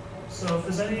 So if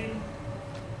there's any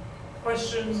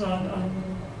questions on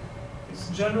these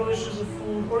general issues of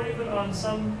food, or even on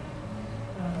some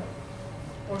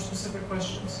more specific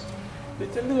questions. They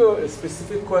tell you a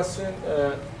specific question.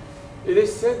 It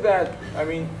is said that, I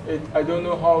mean, I don't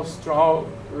know how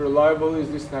reliable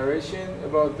is this narration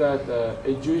about that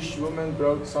a Jewish woman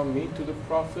brought some meat to the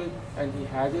Prophet and he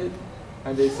had it,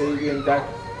 and they say even that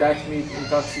meat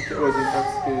was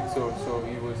intoxicated, so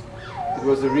it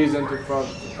was a reason to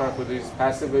Prophet is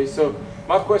passed away. So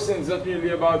my question is not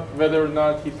really about whether or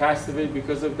not he passed away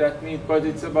because of that meat, but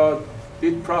it's about,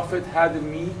 did Prophet had the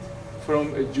meat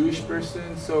from a Jewish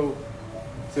person? So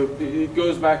it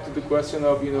goes back to the question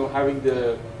of, having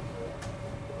the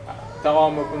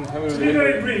To be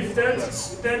very brief, that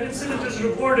incident is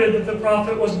reported that the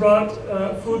Prophet was brought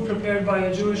food prepared by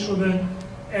a Jewish woman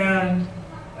and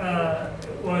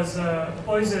was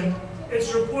poisoned.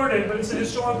 It's reported, but it's a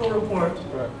historical report.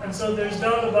 Right. And so there's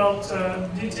doubt about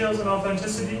details and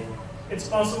authenticity. It's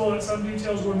possible that some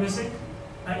details were missing.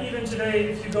 Even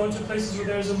today, if you go to places where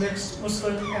there's a mixed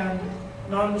Muslim and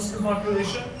non-Muslim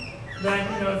population, then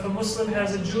if a Muslim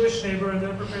has a Jewish neighbor and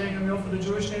they're preparing a meal for the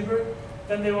Jewish neighbor,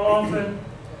 then they will often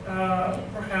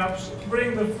perhaps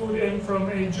bring the food in from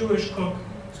a Jewish cook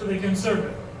so they can serve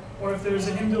it. Or if there's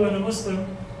a Hindu and a Muslim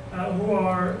who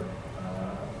are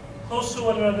close to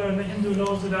one another and the Hindu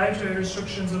knows the dietary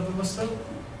restrictions of the Muslim,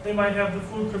 they might have the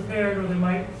food prepared or they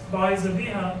might buy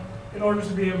zabiha in order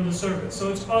to be able to serve it. So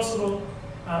it's possible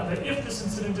that if this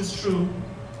incident is true,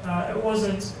 it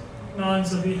wasn't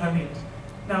non-zabiha meat.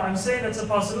 Now I'm saying that's a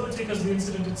possibility because the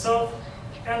incident itself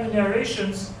and the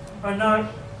narrations are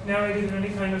not narrated in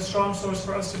any kind of strong source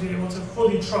for us to be able to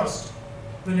fully trust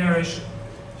the narration.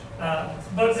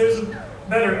 But there's a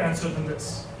better answer than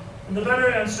this. And the better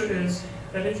answer is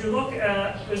that if you look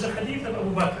at, there's a hadith of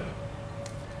Abu Bakr,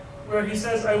 where he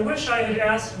says, I wish I had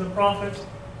asked the Prophet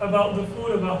about the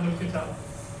food of Ahlul Kitab.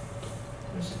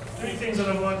 There's three things that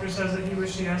Abu Bakr says that he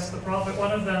wished he asked the Prophet.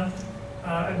 One of them,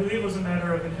 I believe, was a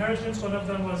matter of inheritance. One of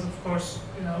them was, of course,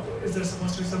 is there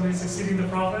supposed to be somebody succeeding the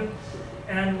Prophet?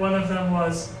 And one of them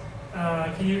was,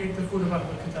 can you eat the food of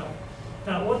Ahlul Kitab?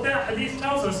 Now, what that hadith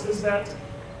tells us is that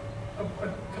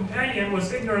a companion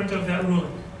was ignorant of that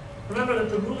ruling. Remember that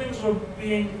the rulings were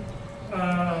being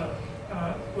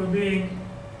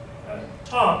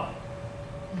taught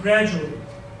gradually.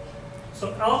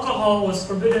 So alcohol was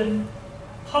forbidden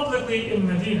publicly in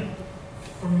Medina.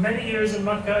 For many years in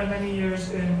Mecca and many years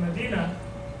in Medina,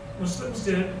 Muslims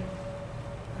did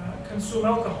consume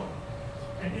alcohol.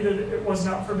 And either it was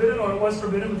not forbidden or it was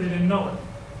forbidden, but they didn't know it.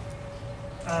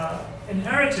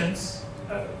 Inheritance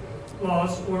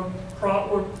laws were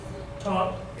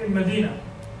taught in Medina.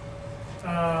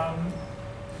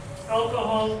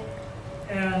 Alcohol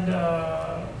and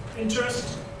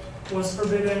interest was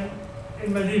forbidden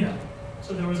in Medina.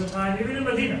 So there was a time, even in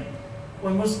Medina,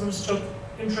 when Muslims took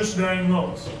interest-bearing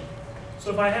loans.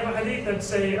 So if I have a hadith that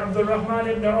say Abdul Rahman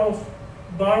ibn Auf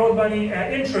borrowed money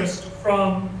at interest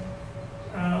from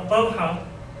Talha,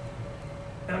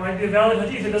 that might be a valid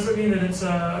hadith. It doesn't mean that it's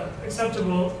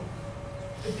acceptable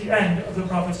at the end of the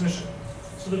Prophet's mission.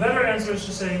 So the better answer is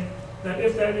to say that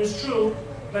if that is true,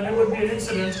 then it would be an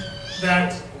incident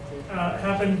that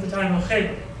happened at the time of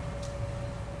Khaybar.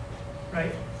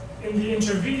 Right? In the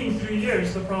intervening 3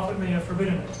 years, the Prophet may have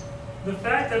forbidden it. The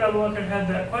fact that Abu Bakr had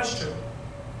that question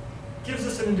gives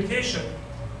us an indication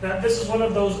that this is one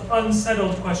of those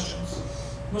unsettled questions.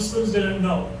 Muslims didn't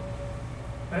know.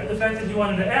 Right? The fact that he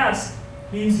wanted to ask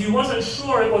means he wasn't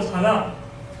sure it was halal.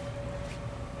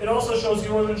 It also shows he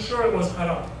wasn't sure it was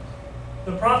haram.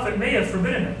 The Prophet may have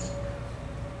forbidden it,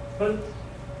 but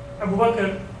Abu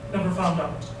Bakr never found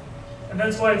out. And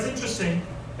that's why it's interesting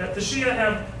that the Shia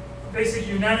have basic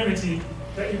unanimity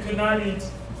that you cannot eat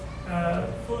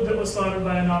food that was slaughtered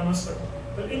by a non-Muslim.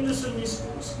 But in the Sunni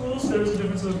schools, there is a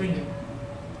difference of opinion.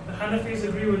 The Hanafis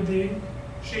agree with the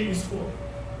Shi'i school.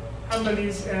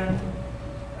 Hanbalis and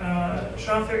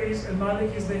Shafi'is and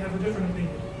Malikis, they have a different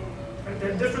opinion. Right?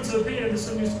 That difference of opinion in the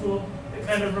Sunni school, it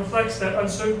kind of reflects that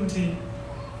uncertainty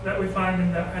that we find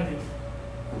in that hadith.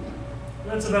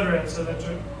 That's a better answer than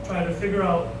to try to figure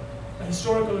out a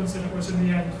historical incident which in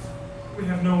the end we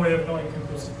have no way of knowing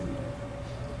conclusively.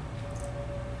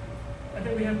 I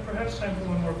think we have perhaps time for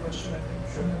one more question, I think.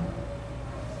 Sure.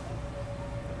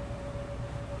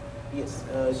 Yes,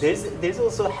 there's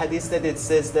also a hadith that it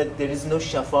says that there is no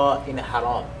shafa in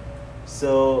haram.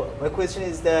 So my question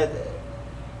is that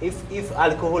if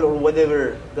alcohol or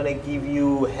whatever gonna give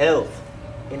you health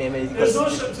in a medical there's no,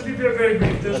 to be very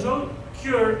brief, there's no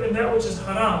cure in that which is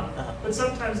haram, but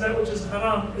sometimes that which is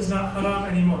haram is not haram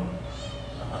anymore.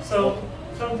 So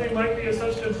something might be a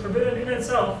substance forbidden in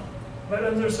itself, But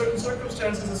under certain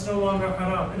circumstances, it's no longer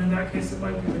haram, and in that case, it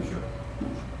might be the cure.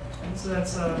 And so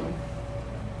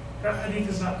that hadith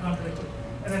is not contradicted.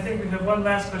 And I think we have one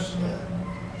last question.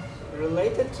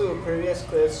 Related to a previous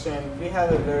question, we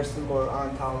have a verse in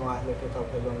Quran, "Ta'amu ahlul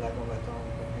kitab hillun lakum wa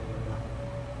ta'amukum hillun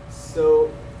lahum." So,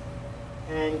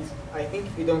 and I think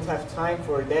we don't have time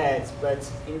for that, but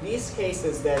in these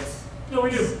cases that... No,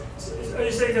 we do. So are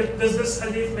you saying that does this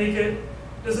hadith make it,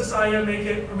 does this ayah make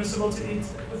it permissible to eat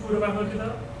the food of Ahlul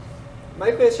Kitab?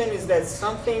 My question is that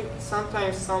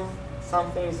sometimes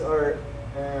some things are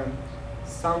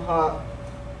somehow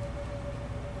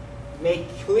make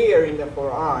clear in the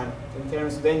Quran in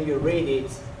terms when you read it.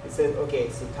 It says, okay,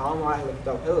 so ta'amu ahlul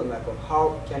kitab hillun lakum.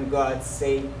 How can God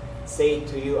say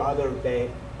to you other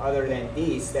than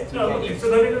this that you No, can okay. eat? So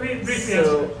let me briefly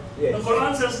answer. Yes. The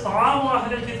Quran says ta'amu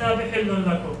ahlul kitab hillun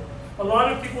lakum. A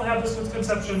lot of people have this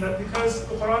misconception that because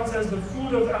the Quran says the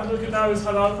food of the Ahlul Kitab is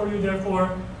halal for you,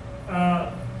 therefore,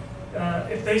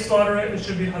 if they slaughter it, it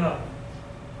should be halal.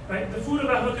 Right? The food of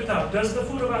Ahlul Kitab. Does the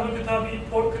food of Ahlul Kitab eat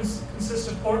pork consist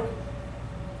of pork?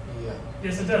 Yeah.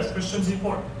 Yes, it does. Christians eat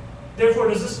pork. Therefore,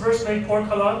 does this verse make pork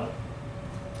halal?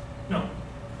 No.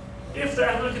 If the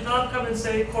Ahlul Kitab come and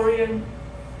say Korean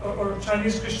or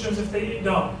Chinese Christians, if they eat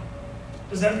dog,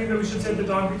 does that mean that we should say the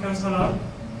dog becomes halal?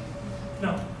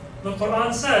 No. The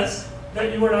Quran says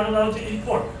that you are not allowed to eat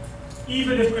pork,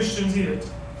 even if Christians eat it.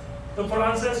 The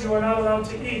Quran says you are not allowed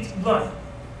to eat blood,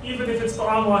 even if it's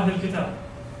ta'amu ahlul kitab.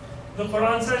 The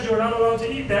Quran says you are not allowed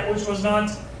to eat that which was not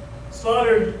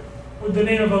slaughtered with the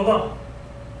name of Allah,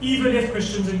 even if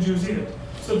Christians and Jews eat it.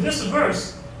 So this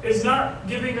verse is not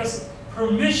giving us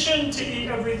permission to eat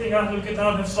everything Ahlul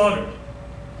Kitab have slaughtered.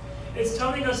 It's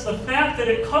telling us the fact that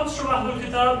it comes from Ahlul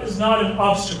Kitab is not an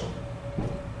obstacle.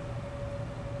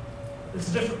 It's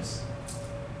a difference.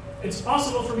 It's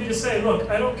possible for me to say, look,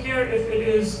 I don't care if it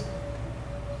is,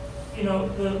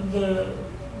 the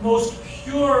most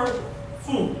pure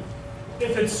food.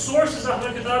 If its source is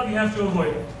Ahlul Kitab, you have to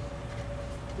avoid it.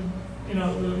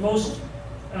 The most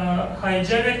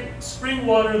hygienic spring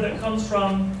water that comes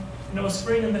from, a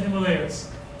spring in the Himalayas.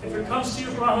 If it comes to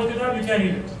you from Ahlul Kitab, you can't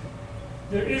eat it.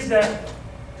 There is that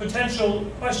potential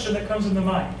question that comes in the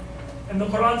mind. And the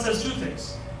Quran says two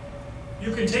things.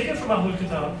 You can take it from Ahlul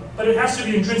Kitab, but it has to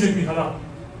be intrinsically halal.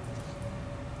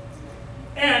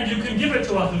 And you can give it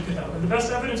to Ahlul Kitab. And the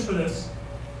best evidence for this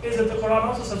is that the Quran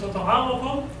also says,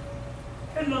 وَطَعَامُكُمْ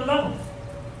حِلٌّ لَهُمْ.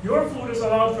 Your food is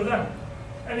allowed for them.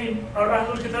 I mean, are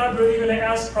Ahlul Kitab really going to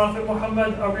ask Prophet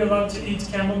Muhammad, are we allowed to eat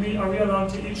camel meat? Are we allowed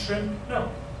to eat shrimp? No.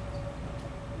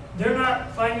 They're not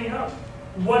finding out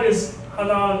what is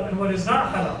halal and what is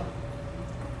not halal.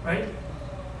 Right?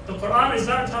 The Quran is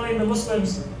not telling the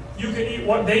Muslims, you can eat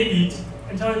what they eat,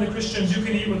 and telling the Christians you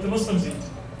can eat what the Muslims eat.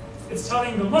 It's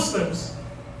telling the Muslims,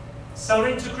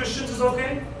 selling to Christians is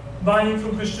okay, buying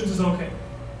from Christians is okay.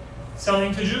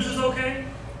 Selling to Jews is okay,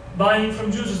 buying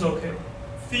from Jews is okay.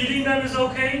 Feeding them is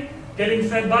okay, getting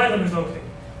fed by them is okay.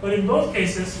 But in both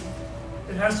cases,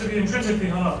 it has to be intrinsically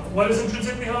halal. What is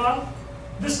intrinsically halal?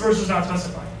 This verse is not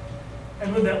specifying.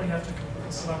 And with that we have to conclude.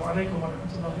 Assalamu alaikum wa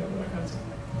rahmatullahi wa barakatuh.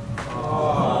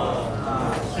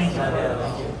 Thank you.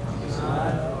 Thank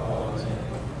you.